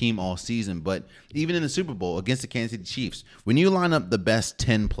best team all season, but even in the Super Bowl against the Kansas City Chiefs, when you line up the best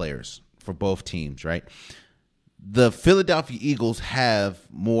 10 players for both teams, right? The Philadelphia Eagles have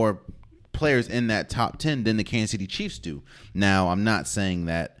more players in that top 10 than the Kansas City Chiefs do. Now, I'm not saying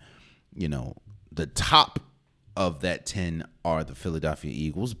that, the top of that 10 are the Philadelphia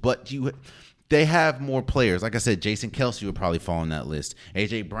Eagles, but they have more players. Like I said, Jason Kelce would probably fall on that list.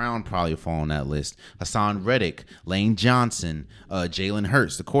 A.J. Brown probably would fall on that list. Hassan Reddick, Lane Johnson, Jalen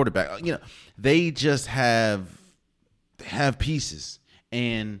Hurts, the quarterback. They just have pieces.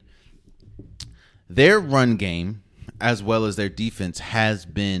 And their run game, as well as their defense, has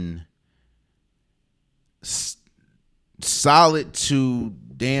been solid to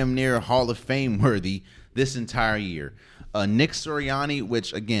damn near Hall of Fame worthy this entire year. Nick Sirianni,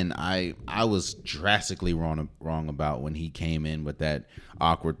 which again I was drastically wrong about when he came in with that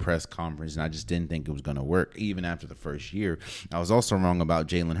awkward press conference, and I just didn't think it was going to work even after the first year. I was also wrong about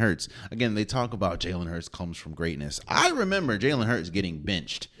Jalen Hurts. Again, they talk about Jalen Hurts comes from greatness. I remember Jalen Hurts getting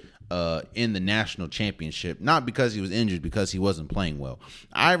benched in the national championship, not because he was injured, because he wasn't playing well.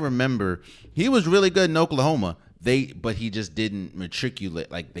 I remember he was really good in Oklahoma, but he just didn't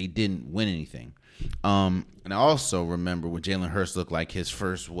matriculate, like they didn't win anything. And I also remember what Jalen Hurts looked like his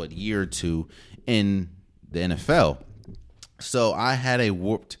first year or two in the NFL. So I had a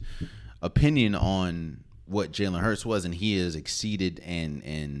warped opinion on what Jalen Hurts was, and he has exceeded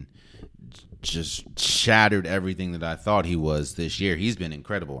and just shattered everything that I thought he was this year. He's been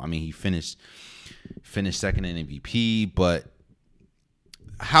incredible. I mean, he finished second in MVP, but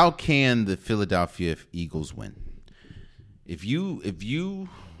how can the Philadelphia Eagles win? If you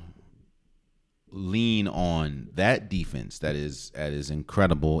lean on that defense that is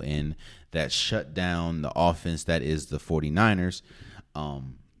incredible and that shut down the offense that is the 49ers,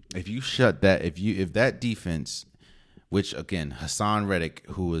 if that defense, which again, Hassan Reddick,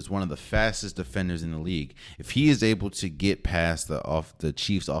 who is one of the fastest defenders in the league, if he is able to get past the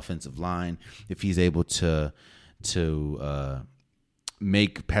Chiefs offensive line, if he's able to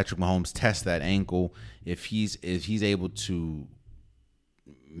make Patrick Mahomes test that ankle, if he's able to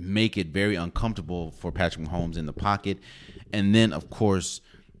make it very uncomfortable for Patrick Mahomes in the pocket, and then of course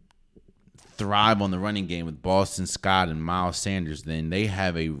thrive on the running game with Boston Scott and Miles Sanders, then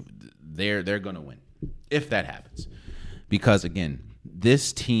they're going to win if that happens. Because again,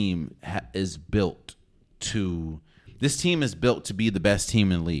 this team is built to be the best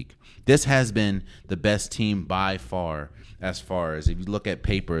team in the league. This has been the best team by far, as far as if you look at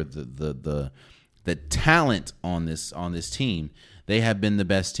paper, the talent on this team. They have been the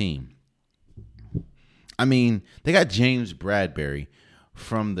best team. I mean, they got James Bradbury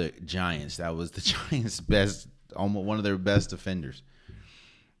from the Giants. That was the Giants' best, almost one of their best defenders.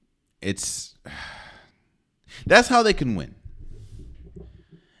 That's how they can win.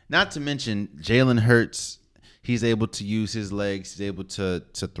 Not to mention Jalen Hurts. He's able to use his legs. He's able to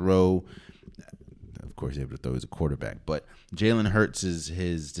throw. Of course, he's able to throw as a quarterback. But Jalen Hurts'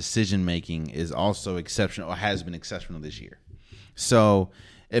 his decision making is also exceptional, or has been exceptional this year. So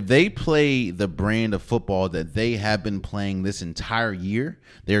if they play the brand of football that they have been playing this entire year,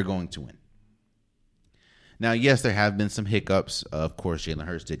 they're going to win. Now, yes, there have been some hiccups. Of course, Jalen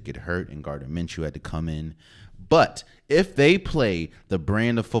Hurts did get hurt, and Gardner Minshew had to come in. But if they play the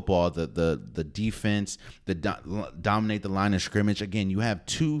brand of football, the defense, dominate the line of scrimmage, again, you have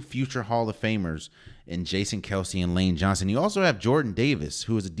two future Hall of Famers in Jason Kelce and Lane Johnson. You also have Jordan Davis,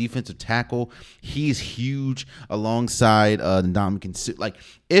 who is a defensive tackle. He's huge alongside Ndamukong Suh. Like,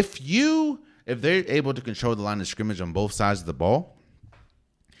 if they're able to control the line of scrimmage on both sides of the ball,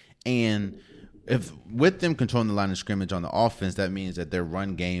 and if with them controlling the line of scrimmage on the offense, that means that their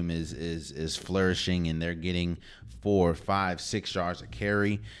run game is flourishing and they're getting 4, 5, 6 yards a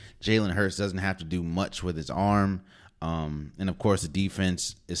carry. Jalen Hurts doesn't have to do much with his arm. And of course, the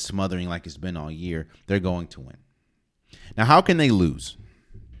defense is smothering like it's been all year. They're going to win. Now, how can they lose?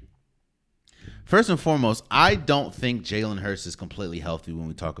 First and foremost, I don't think Jalen Hurts is completely healthy when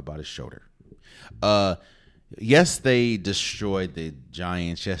we talk about his shoulder. Yes, they destroyed the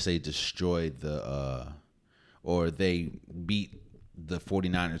Giants. Yes, they destroyed they beat the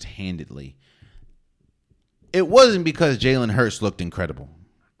 49ers handedly. It wasn't because Jalen Hurts looked incredible.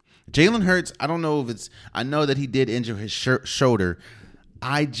 Jalen Hurts, I don't know if it's. I know that he did injure his shoulder.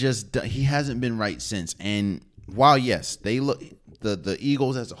 He hasn't been right since. And while yes, the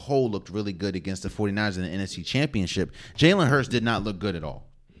Eagles as a whole looked really good against the 49ers in the NFC Championship, Jalen Hurts did not look good at all.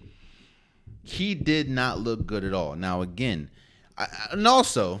 He did not look good at all. Now again, and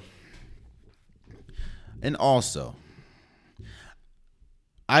also,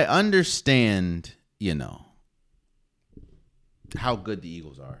 I understand, how good the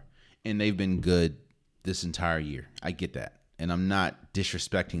Eagles are, and they've been good this entire year. I get that, and I'm not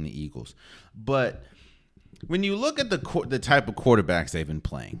disrespecting the Eagles, but when you look at the type of quarterbacks they've been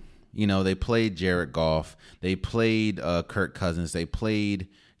playing, they played Jared Goff, they played Kirk Cousins, they played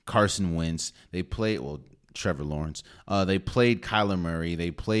Carson Wentz, they played Trevor Lawrence, they played Kyler Murray,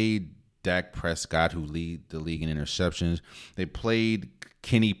 they played Dak Prescott, who lead the league in interceptions, they played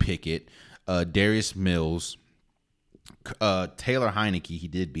Kenny Pickett, Darius Mills, Taylor Heineke. He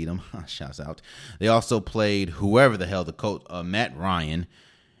did beat him. Shouts out. They also played whoever the hell the coach, Matt Ryan.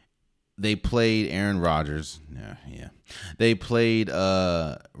 They played Aaron Rodgers. Yeah. They played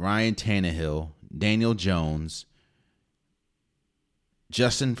Ryan Tannehill, Daniel Jones,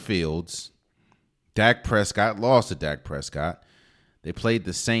 Justin Fields, Dak Prescott. Lost to Dak Prescott. They played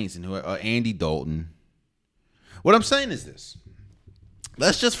the Saints and Andy Dalton. What I'm saying is this.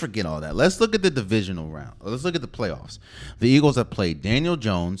 Let's just forget all that. Let's look at the divisional round. Let's look at the playoffs. The Eagles have played Daniel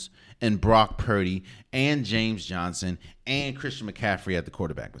Jones and Brock Purdy and James Johnson and Christian McCaffrey at the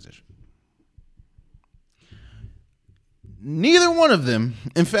quarterback position. Neither one of them,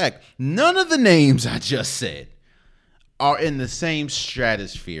 in fact, none of the names I just said are in the same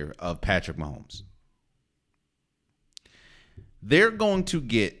stratosphere of Patrick Mahomes. They're going to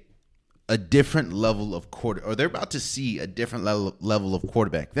get a different level of they're about to see a different level of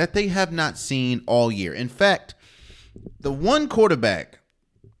quarterback that they have not seen all year. In fact, the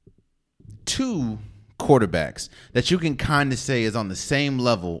two quarterbacks that you can kind of say is on the same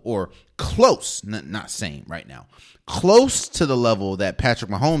level or close, not same right now, close to the level that Patrick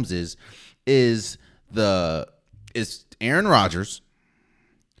Mahomes is Aaron Rodgers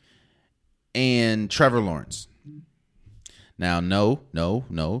and Trevor Lawrence. Now, no,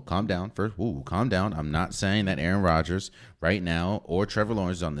 calm down first. Calm down. I'm not saying that Aaron Rodgers right now or Trevor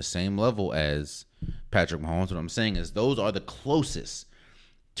Lawrence is on the same level as Patrick Mahomes. What I'm saying is those are the closest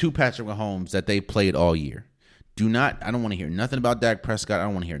to Patrick Mahomes that they played all year. I don't want to hear nothing about Dak Prescott. I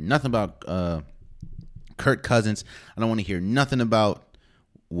don't want to hear nothing about Kirk Cousins. I don't want to hear nothing about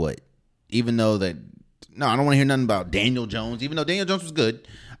I don't want to hear nothing about Daniel Jones. Even though Daniel Jones was good,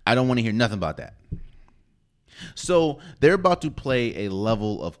 I don't want to hear nothing about that. So they're about to play a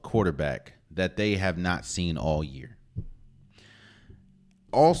level of quarterback that they have not seen all year.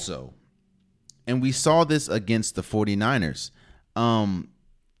 Also, and we saw this against the 49ers.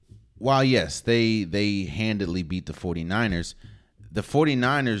 While, yes, they handedly beat the 49ers, the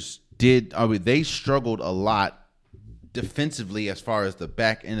 49ers they struggled a lot defensively as far as the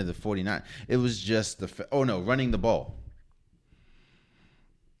back end of the 49ers. It was just running the ball.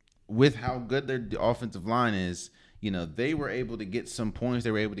 With how good their offensive line is, they were able to get some points.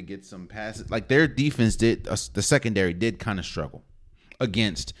 They were able to get some passes. Like their defense the secondary did kind of struggle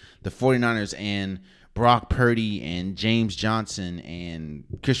against the 49ers and Brock Purdy and James Johnson and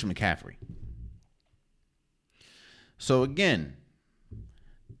Christian McCaffrey. So again,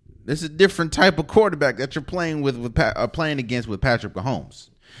 this is a different type of quarterback that you're playing against with Patrick Mahomes,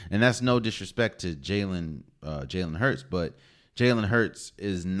 and that's no disrespect to Jalen Hurts, but Jalen Hurts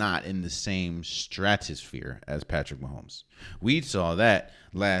is not in the same stratosphere as Patrick Mahomes. We saw that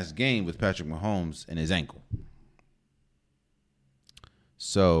last game with Patrick Mahomes and his ankle.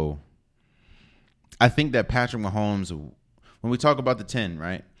 So I think that Patrick Mahomes, when we talk about the 10,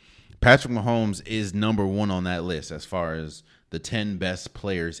 right? Patrick Mahomes is number one on that list as far as the 10 best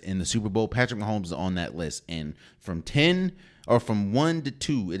players in the Super Bowl. Patrick Mahomes is on that list. And from 1 to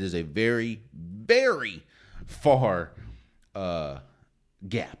 2, it is a very, very far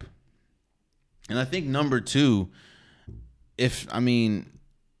gap. And I think number 2, if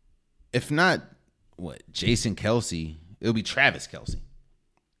not Jason Kelce, it'll be Travis Kelce.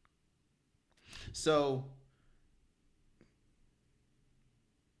 So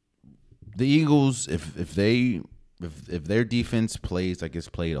the Eagles, if their defense plays like it's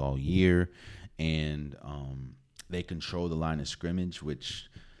played all year, and they control the line of scrimmage, which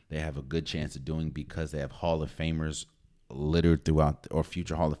they have a good chance of doing because they have Hall of Famers littered throughout, or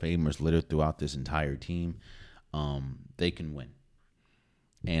future Hall of Famers littered throughout this entire team, they can win.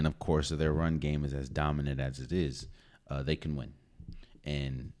 And of course, if their run game is as dominant as it is, they can win.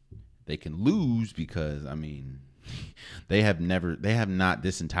 And they can lose because, They have not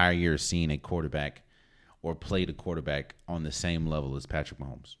this entire year seen a quarterback or played a quarterback on the same level as Patrick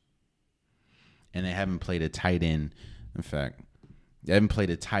Mahomes. And they haven't played a tight end. In fact, they haven't played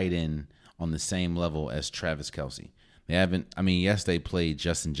a tight end on the same level as Travis Kelce. They haven't. I mean, yes, they played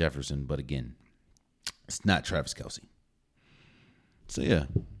Justin Jefferson, but again, it's not Travis Kelce. So yeah,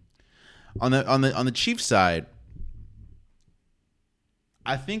 on the Chiefs side,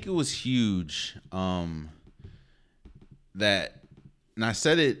 I think it was huge that, and I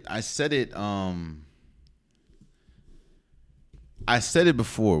said it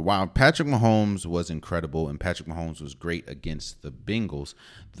before. While Patrick Mahomes was incredible and Patrick Mahomes was great against the Bengals,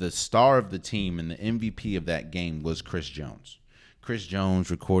 the star of the team and the MVP of that game was Chris Jones. Chris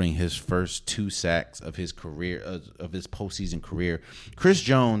Jones recording his first 2 sacks of his career, of his postseason career. Chris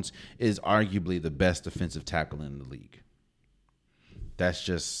Jones is arguably the best defensive tackle in the league. That's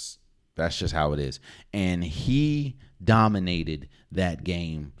just how it is. And he dominated that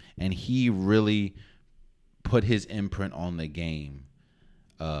game, and he really put his imprint on the game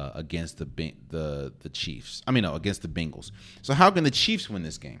against the Chiefs. Against the Bengals. So how can the Chiefs win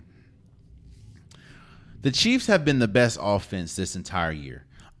this game? The Chiefs have been the best offense this entire year.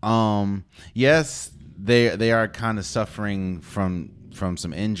 Yes, they are kind of suffering from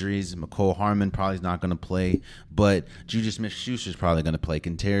some injuries. McCole Hardman probably is not going to play, but Juju Smith-Schuster is probably going to play.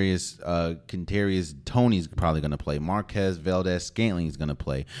 Kadarius Toney is probably going to play. Marquez Valdes-Scantling is going to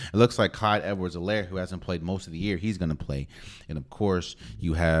play. It looks like Clyde Edwards-Helaire, who hasn't played most of the year, he's going to play. And of course,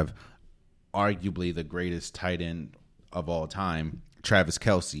 you have arguably the greatest tight end of all time, Travis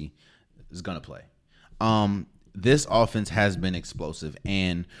Kelce, is going to play. This offense has been explosive,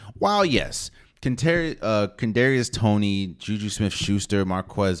 and while yes, Kadarius Toney, Juju Smith-Schuster,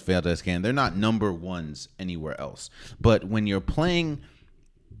 Marquez Valdes-Scantling, they're not number ones anywhere else. But when you're playing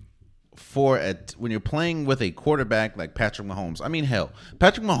with a quarterback like Patrick Mahomes, I mean, hell,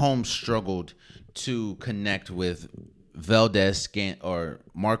 Patrick Mahomes struggled to connect with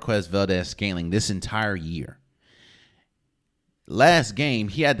Marquez Valdes-Scantling this entire year. Last game,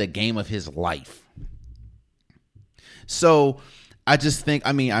 he had the game of his life. So I just think,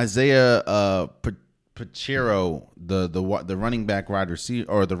 Isaiah Pacheco, the running back wide receiver,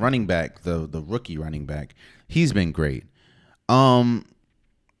 or the running back, the rookie running back, he's been great.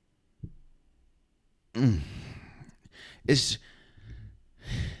 This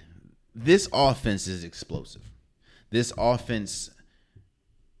offense is explosive. This offense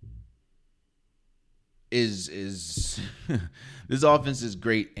is this offense is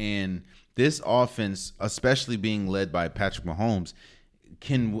great, and this offense, especially being led by Patrick Mahomes,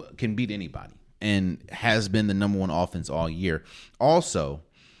 can beat anybody and has been the number one offense all year. Also,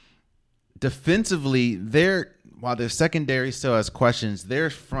 defensively, while their secondary still has questions, their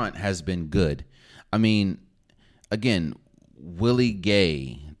front has been good. I mean, again, Willie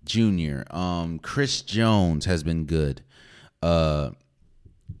Gay Jr., Chris Jones has been good.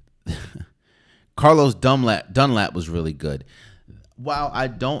 Carlos Dunlap was really good. While I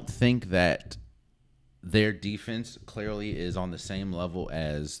don't think that their defense clearly is on the same level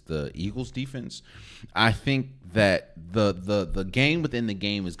as the Eagles' defense, I think that the game within the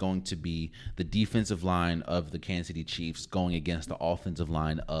game is going to be the defensive line of the Kansas City Chiefs going against the offensive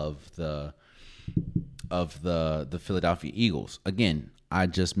line of the Philadelphia Eagles. Again, I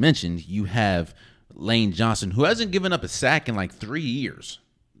just mentioned you have Lane Johnson, who hasn't given up a sack in like 3 years.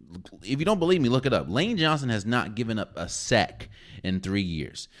 If you don't believe me, look it up. Lane Johnson has not given up a sack in 3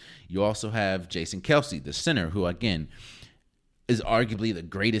 years. You also have Jason Kelce, the center, who, again, is arguably the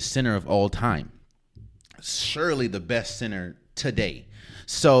greatest center of all time. Surely the best center today.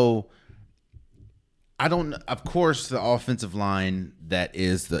 So, of course, the offensive line that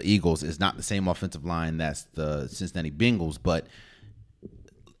is the Eagles is not the same offensive line that's the Cincinnati Bengals. But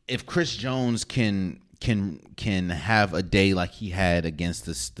if Chris Jones can have a day like he had against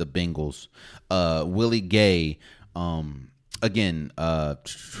the Bengals, Willie Gay, again,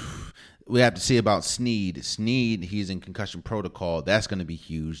 we have to see about Snead. Snead, he's in concussion protocol. That's going to be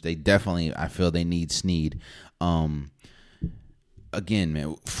huge. I feel they need Snead. Again,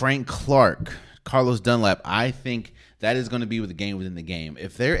 man, Frank Clark, Carlos Dunlap, I think that is going to be with the game within the game.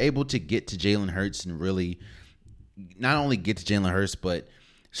 If they're able to get to Jalen Hurts and really not only get to Jalen Hurts, but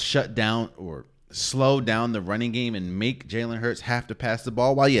shut down or slow down the running game and make Jalen Hurts have to pass the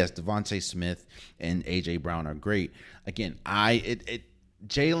ball. While yes, Devontae Smith and A.J. Brown are great. Again,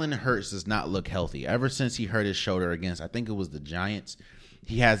 Jalen Hurts does not look healthy. Ever since he hurt his shoulder against, I think it was the Giants,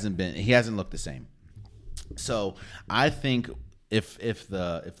 he hasn't looked the same. So I think if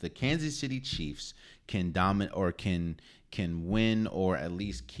the Kansas City Chiefs can dominate or can can win or at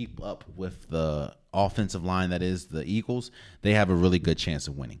least keep up with the offensive line that is the Eagles, they have a really good chance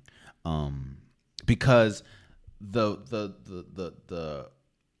of winning. Because the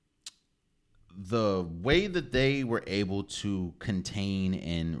way that they were able to contain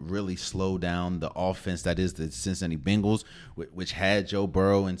and really slow down the offense that is the Cincinnati Bengals, which had Joe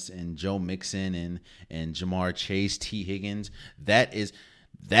Burrow and Joe Mixon and Jamar Chase, T. Higgins, that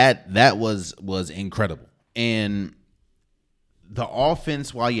was incredible. And the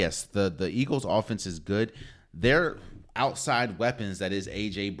offense, while yes, the Eagles' offense is good, their outside weapons, that is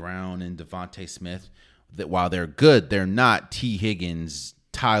A.J. Brown and Devontae Smith, that while they're good, they're not T. Higgins,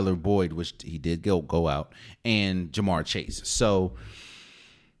 Tyler Boyd, which he did go out, and Jamar Chase. So,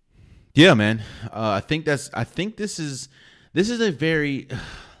 yeah, man, I think this is a very,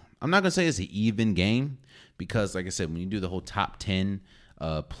 I'm not gonna say it's an even game because, like I said, when you do the whole top 10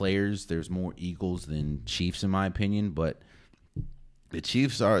 players, there's more Eagles than Chiefs in my opinion. But the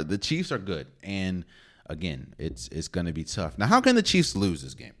Chiefs are good, and again, it's gonna be tough. Now, how can the Chiefs lose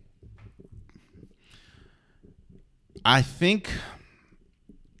this game? I think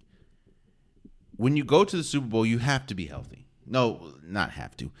when you go to the Super Bowl, you have to be healthy. No, not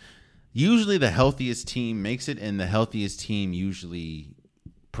have to. Usually the healthiest team makes it, and the healthiest team usually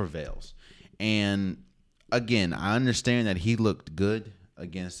prevails. And again, I understand that he looked good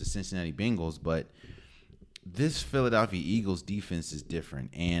against the Cincinnati Bengals, but this Philadelphia Eagles defense is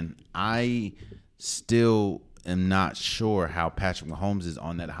different. And I still am not sure how Patrick Mahomes is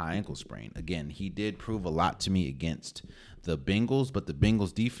on that high ankle sprain. Again, he did prove a lot to me against the Bengals, but the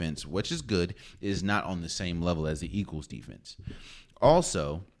Bengals defense, which is good, is not on the same level as the Eagles defense.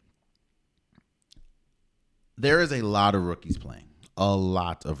 Also, there is a lot of rookies playing,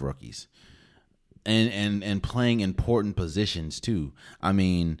 and playing important positions too. I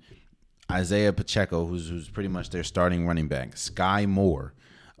mean, Isaiah Pacheco, who's pretty much their starting running back, Sky Moore,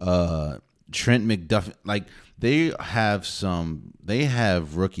 Trent McDuffie, like they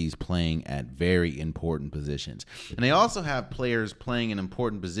have rookies playing at very important positions. And they also have players playing in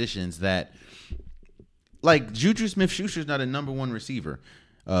important positions that, like Juju Smith-Schuster is not a number one receiver.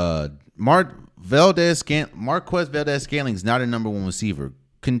 Marquez Valdez-Scantling is not a number one receiver.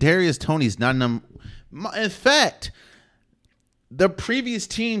 Kadarius Toney is not in fact, the previous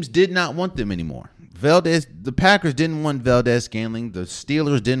teams did not want them anymore. The Packers didn't want Valdez-Scantling. The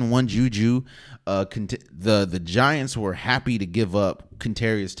Steelers didn't want Juju. The Giants were happy to give up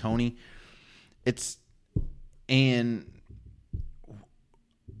Kadarius Toney. And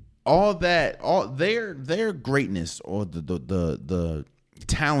all their greatness or the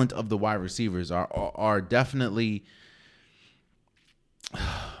talent of the wide receivers are definitely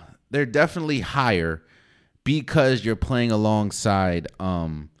they're definitely higher because you're playing alongside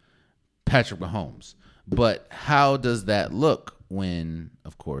Patrick Mahomes. But how does that look when,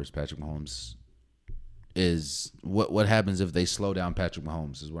 of course, Patrick Mahomes is what happens if they slow down Patrick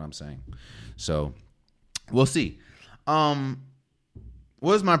Mahomes is what I'm saying. So we'll see.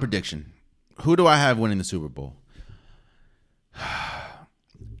 What is my prediction? Who do I have winning the Super Bowl?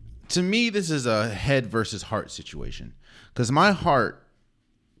 To me, this is a head versus heart situation because my heart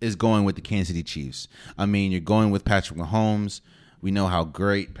is going with the Kansas City Chiefs. I mean, you're going with Patrick Mahomes. We know how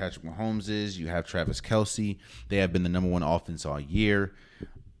great Patrick Mahomes is. You have Travis Kelce. They have been the number one offense all year.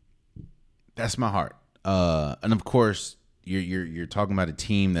 That's my heart. And of course, you're talking about a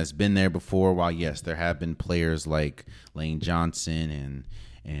team that's been there before. While yes, there have been players like Lane Johnson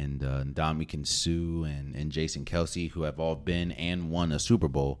and Ndamukong Suh and Jason Kelce who have all been and won a Super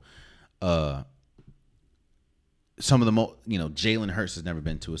Bowl. Some of the most, Jalen Hurts has never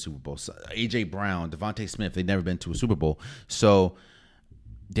been to a Super Bowl. So A.J. Brown, Devontae Smith, they've never been to a Super Bowl. So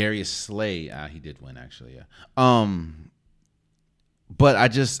Darius Slay, he did win actually, yeah. But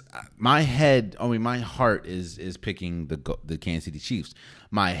my heart is picking the Kansas City Chiefs.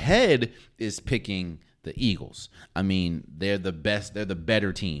 My head is picking the Eagles. I mean, they're the best. They're the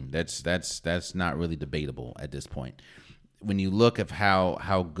better team. That's not really debatable at this point. When you look at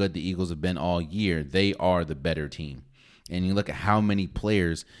how good the Eagles have been all year, they are the better team. And you look at how many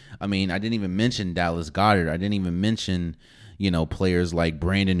players. I mean, I didn't even mention Dallas Goedert. I didn't even mention, players like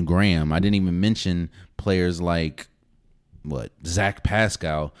Brandon Graham. I didn't even mention players like Zach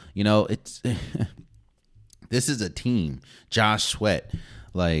Pascal. It's this is a team. Josh Sweat,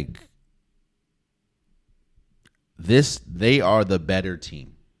 like this, they are the better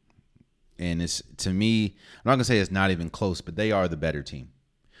team. And it's, to me, I'm not gonna say it's not even close, but they are the better team.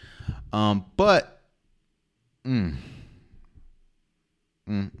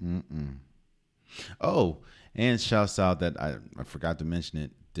 Oh, and shouts out that I forgot to mention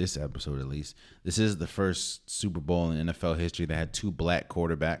it this episode at least. This is the first Super Bowl in NFL history that had 2 black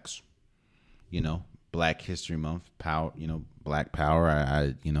quarterbacks. You know, Black History Month, power. You know, Black Power.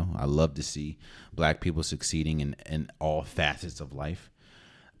 I love to see black people succeeding in all facets of life.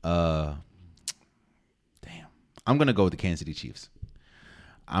 Damn, I'm gonna go with the Kansas City Chiefs.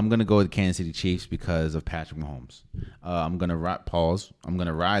 I'm gonna go with the Kansas City Chiefs because of Patrick Mahomes. I'm gonna ride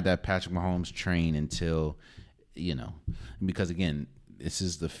that Patrick Mahomes train until, because again, this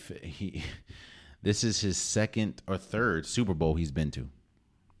is his second or third Super Bowl he's been to.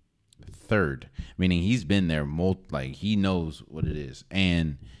 Third, meaning he's been there he knows what it is,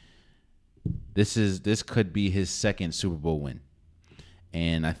 and this could be his second Super Bowl win.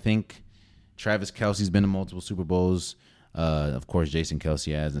 And I think Travis Kelce's been to multiple Super Bowls. Of course, Jason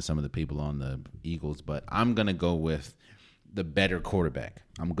Kelce has, and some of the people on the Eagles. But I'm gonna go with the better quarterback.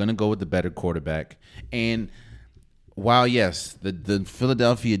 And while yes, the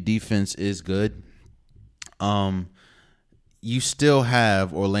Philadelphia defense is good, you still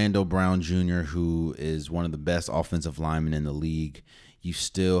have Orlando Brown Jr., who is one of the best offensive linemen in the league. You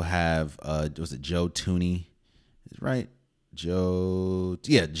still have was it Joe Thuney? Right? Joe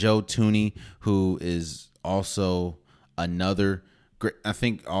Thuney, who is also another great, I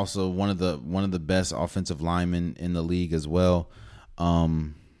think also one of the best offensive linemen in the league as well.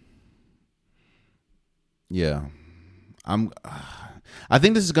 I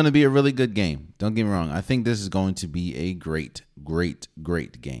think this is going to be a really good game. Don't get me wrong. I think this is going to be a great, great,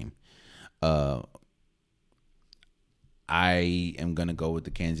 great game. I am going to go with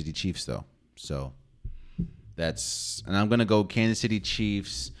the Kansas City Chiefs though. So and I'm going to go Kansas City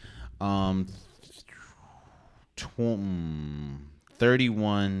Chiefs 31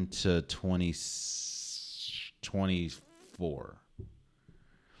 to 24.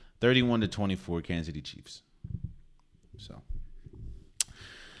 31 to 24 Kansas City Chiefs. So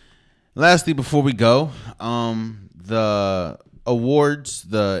lastly, before we go, the awards,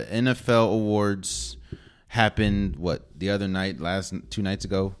 the NFL awards happened the other night, 2 nights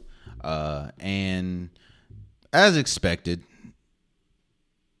ago. And as expected,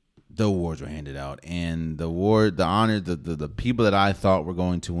 the awards were handed out, and the honor, the people that I thought were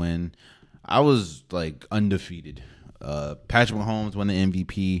going to win, I was like undefeated. Patrick Mahomes won the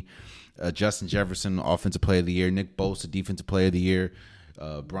MVP. Justin Jefferson, Offensive Player of the Year. Nick Bosa, Defensive Player of the Year.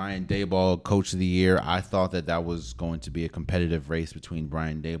 Brian Daboll, Coach of the Year. I thought that was going to be a competitive race between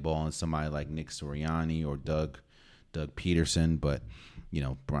Brian Daboll and somebody like Nick Sirianni or Doug Peterson, but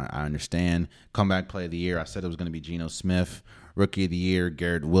Brian, I understand. Comeback Player of the Year, I said it was going to be Geno Smith. Rookie of the Year,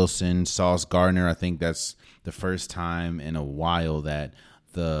 Garrett Wilson. Sauce Gardner, I think that's the first time in a while that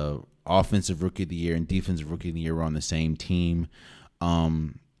the Offensive Rookie of the Year and Defensive Rookie of the Year were on the same team.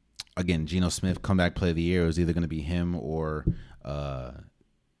 Again, Geno Smith, Comeback Player of the Year. It was either going to be him or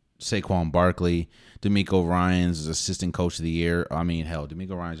Saquon Barkley. DeMeco Ryans is Assistant Coach of the Year. I mean, hell,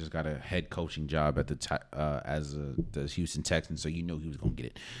 DeMeco Ryans just got a head coaching job at the Houston Texans, so he was going to get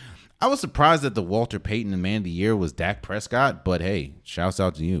it. I was surprised that the Walter Payton Man of the Year was Dak Prescott, but hey, shouts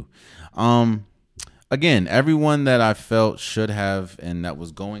out to you. Again, everyone that I felt should have and that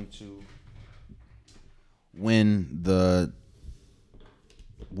was going to win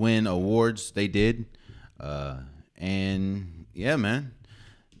awards, they did. And yeah, man,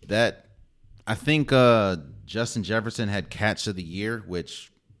 that I think Justin Jefferson had Catch of the Year,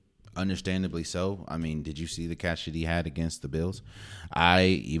 which understandably so. I mean, did you see the catch that he had against the Bills? I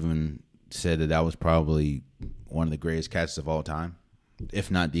even said that was probably one of the greatest catches of all time, if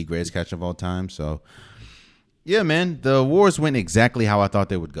not the greatest catch of all time. So, yeah, man, the awards went exactly how I thought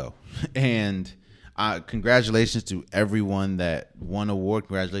they would go. And congratulations to everyone that won an award.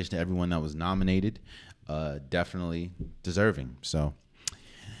 Congratulations to everyone that was nominated. Definitely deserving. So,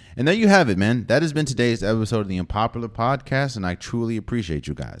 and there you have it, man. That has been today's episode of the Unpopular Podcast, and I truly appreciate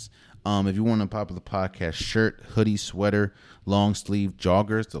you guys. If you want an Unpopular Podcast shirt, hoodie, sweater, long sleeve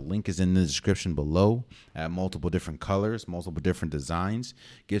joggers, the link is in the description below at multiple different colors, multiple different designs.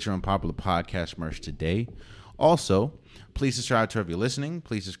 Get your Unpopular Podcast merch today. Also, please subscribe to wherever you're listening.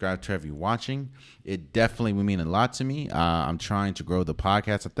 Please subscribe to wherever you're watching. It definitely would mean a lot to me. I'm trying to grow the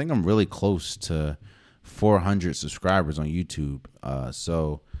podcast. I think I'm really close to 400 subscribers on YouTube.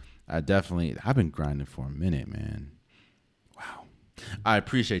 So I've been grinding for a minute, man. Wow. I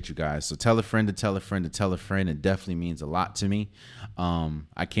appreciate you guys. So tell a friend to tell a friend to tell a friend. It definitely means a lot to me.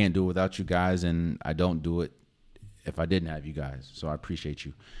 I can't do it without you guys, and I don't do it if I didn't have you guys. So I appreciate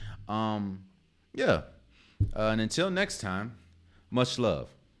you. Yeah. And until next time, much love.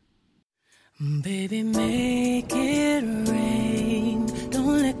 Baby, make it rain.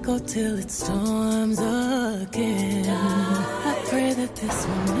 Don't let go. go till it storms again. I pray that this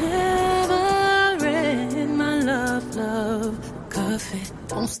will never end. My love, love, coffee,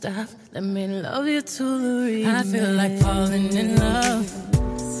 don't stop. Let me love you to the end. I feel like falling in love.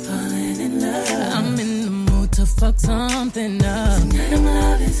 Falling in love. I'm in the mood to fuck something up. Tonight I'm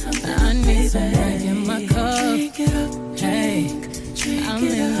loving something. I need some drink in my cup. Drink it up, drink. I'm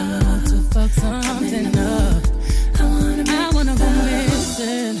in the mood to fuck something up. I wanna go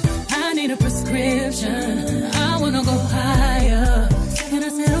missing. I need a prescription. I wanna go higher. Can I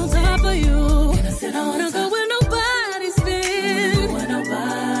sit on top of you? I wanna go where nobody's been. Where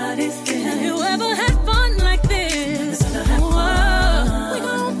nobody's been. Have you ever had fun like this? We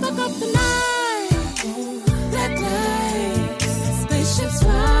gon' fuck up the night. Black lights, spaceships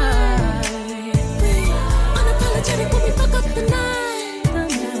fly. We unapologetic when we fuck up the night.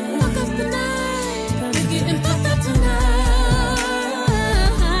 Fuck up the night. We getting fucked up tonight.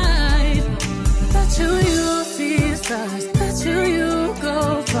 Bet you see stars. Bet you go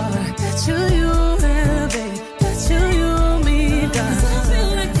far. Bet you elevate. Bet you meet God. 'Cause I feel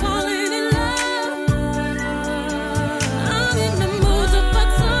like falling in love. I'm in the mood to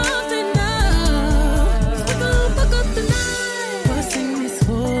fuck something up. We gon' fuck up the night. Busting these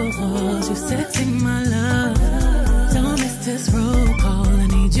walls, you sexy my love. Don't miss this roll call. I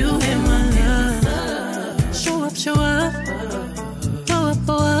need you in my love. Show up, show up. Blow up,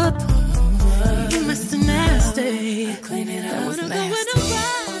 blow up. You Mr. Nasty. Clean it up. I wanna go where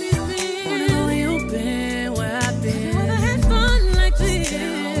nobody's been. Wanna know where you've been, where I've been. Never had fun like this.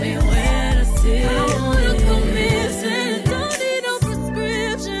 Tell me where to sit. I wanna go missing. Don't need no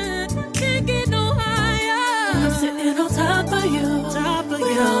prescription. Can't get no higher. I'm sitting on top of you.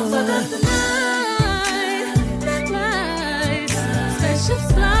 We gon' fuck up the night. Black lights, spaceships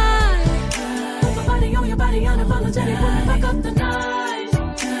fly. Put my body on your body, unapologetic when we fuck up the night.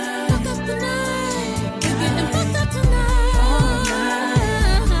 Fuck up the night. We're getting fucked up tonight. All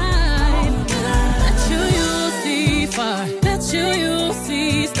night. Bet you'll see far. Bet you'll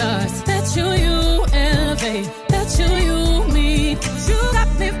see stars. Bet you'll elevate. Bet you'll meet. You got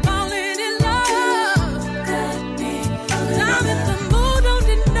me falling in love. Got me falling in love. I'm in the mood, don't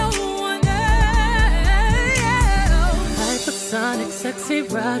need no one else. Hypersonic, sexy,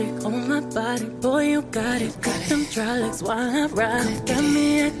 erotic on my body. Boy, you got it. Got them dry legs while I ride it. Got me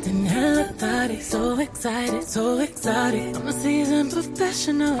acting hella thotty. So excited, so exotic. I'm a seasoned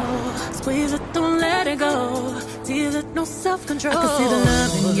professional. Squeeze it, don't let it go. Deal it, no self-control. I can see the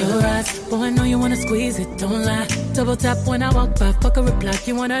love in your eyes. Boy, I know you wanna squeeze it, don't lie. Double tap when I walk by, fuck a reply.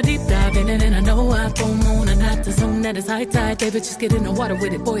 You wanna deep dive in it, and I know I full moon and not the zone that is high tide. Baby, just get in the water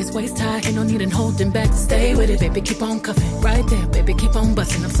with it, boy, it's waist high. Ain't no need in holding back, stay with it, baby, keep on cuffing. Right there, baby, keep on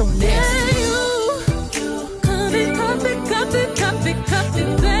busting, I'm so nasty. Yeah, you come and cuff it,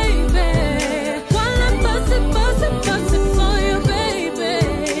 baby. While I'm bustin' for you, baby.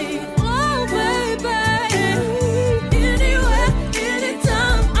 Oh, baby. Anywhere,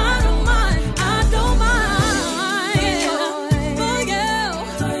 anytime, I don't mind.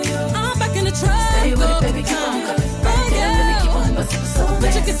 For you, I'm back in the truck. Stay with it, baby, keep on cuffing. Right there, baby, keep on bustin' so nasty.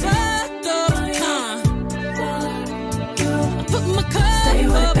 But you get fucked up, I put my cup stay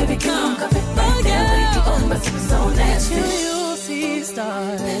with it, baby, keep on cuffing. Right there, baby, keep on bustin' so nasty. Bet you'll see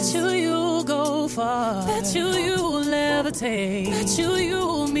stars. Bet you'll go far. Bet you'll levitate. Bet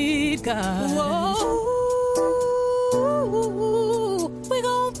you'll meet God. Whoa. We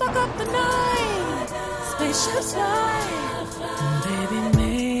gon' fuck up the night. Spaceships fly. Baby,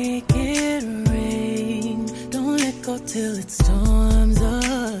 make it rain. Don't let go till it storms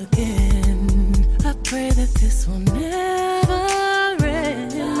again. I pray that this will never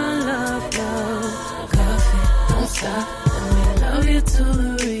end. My love, love, coffee, don't stop. Let me love you to the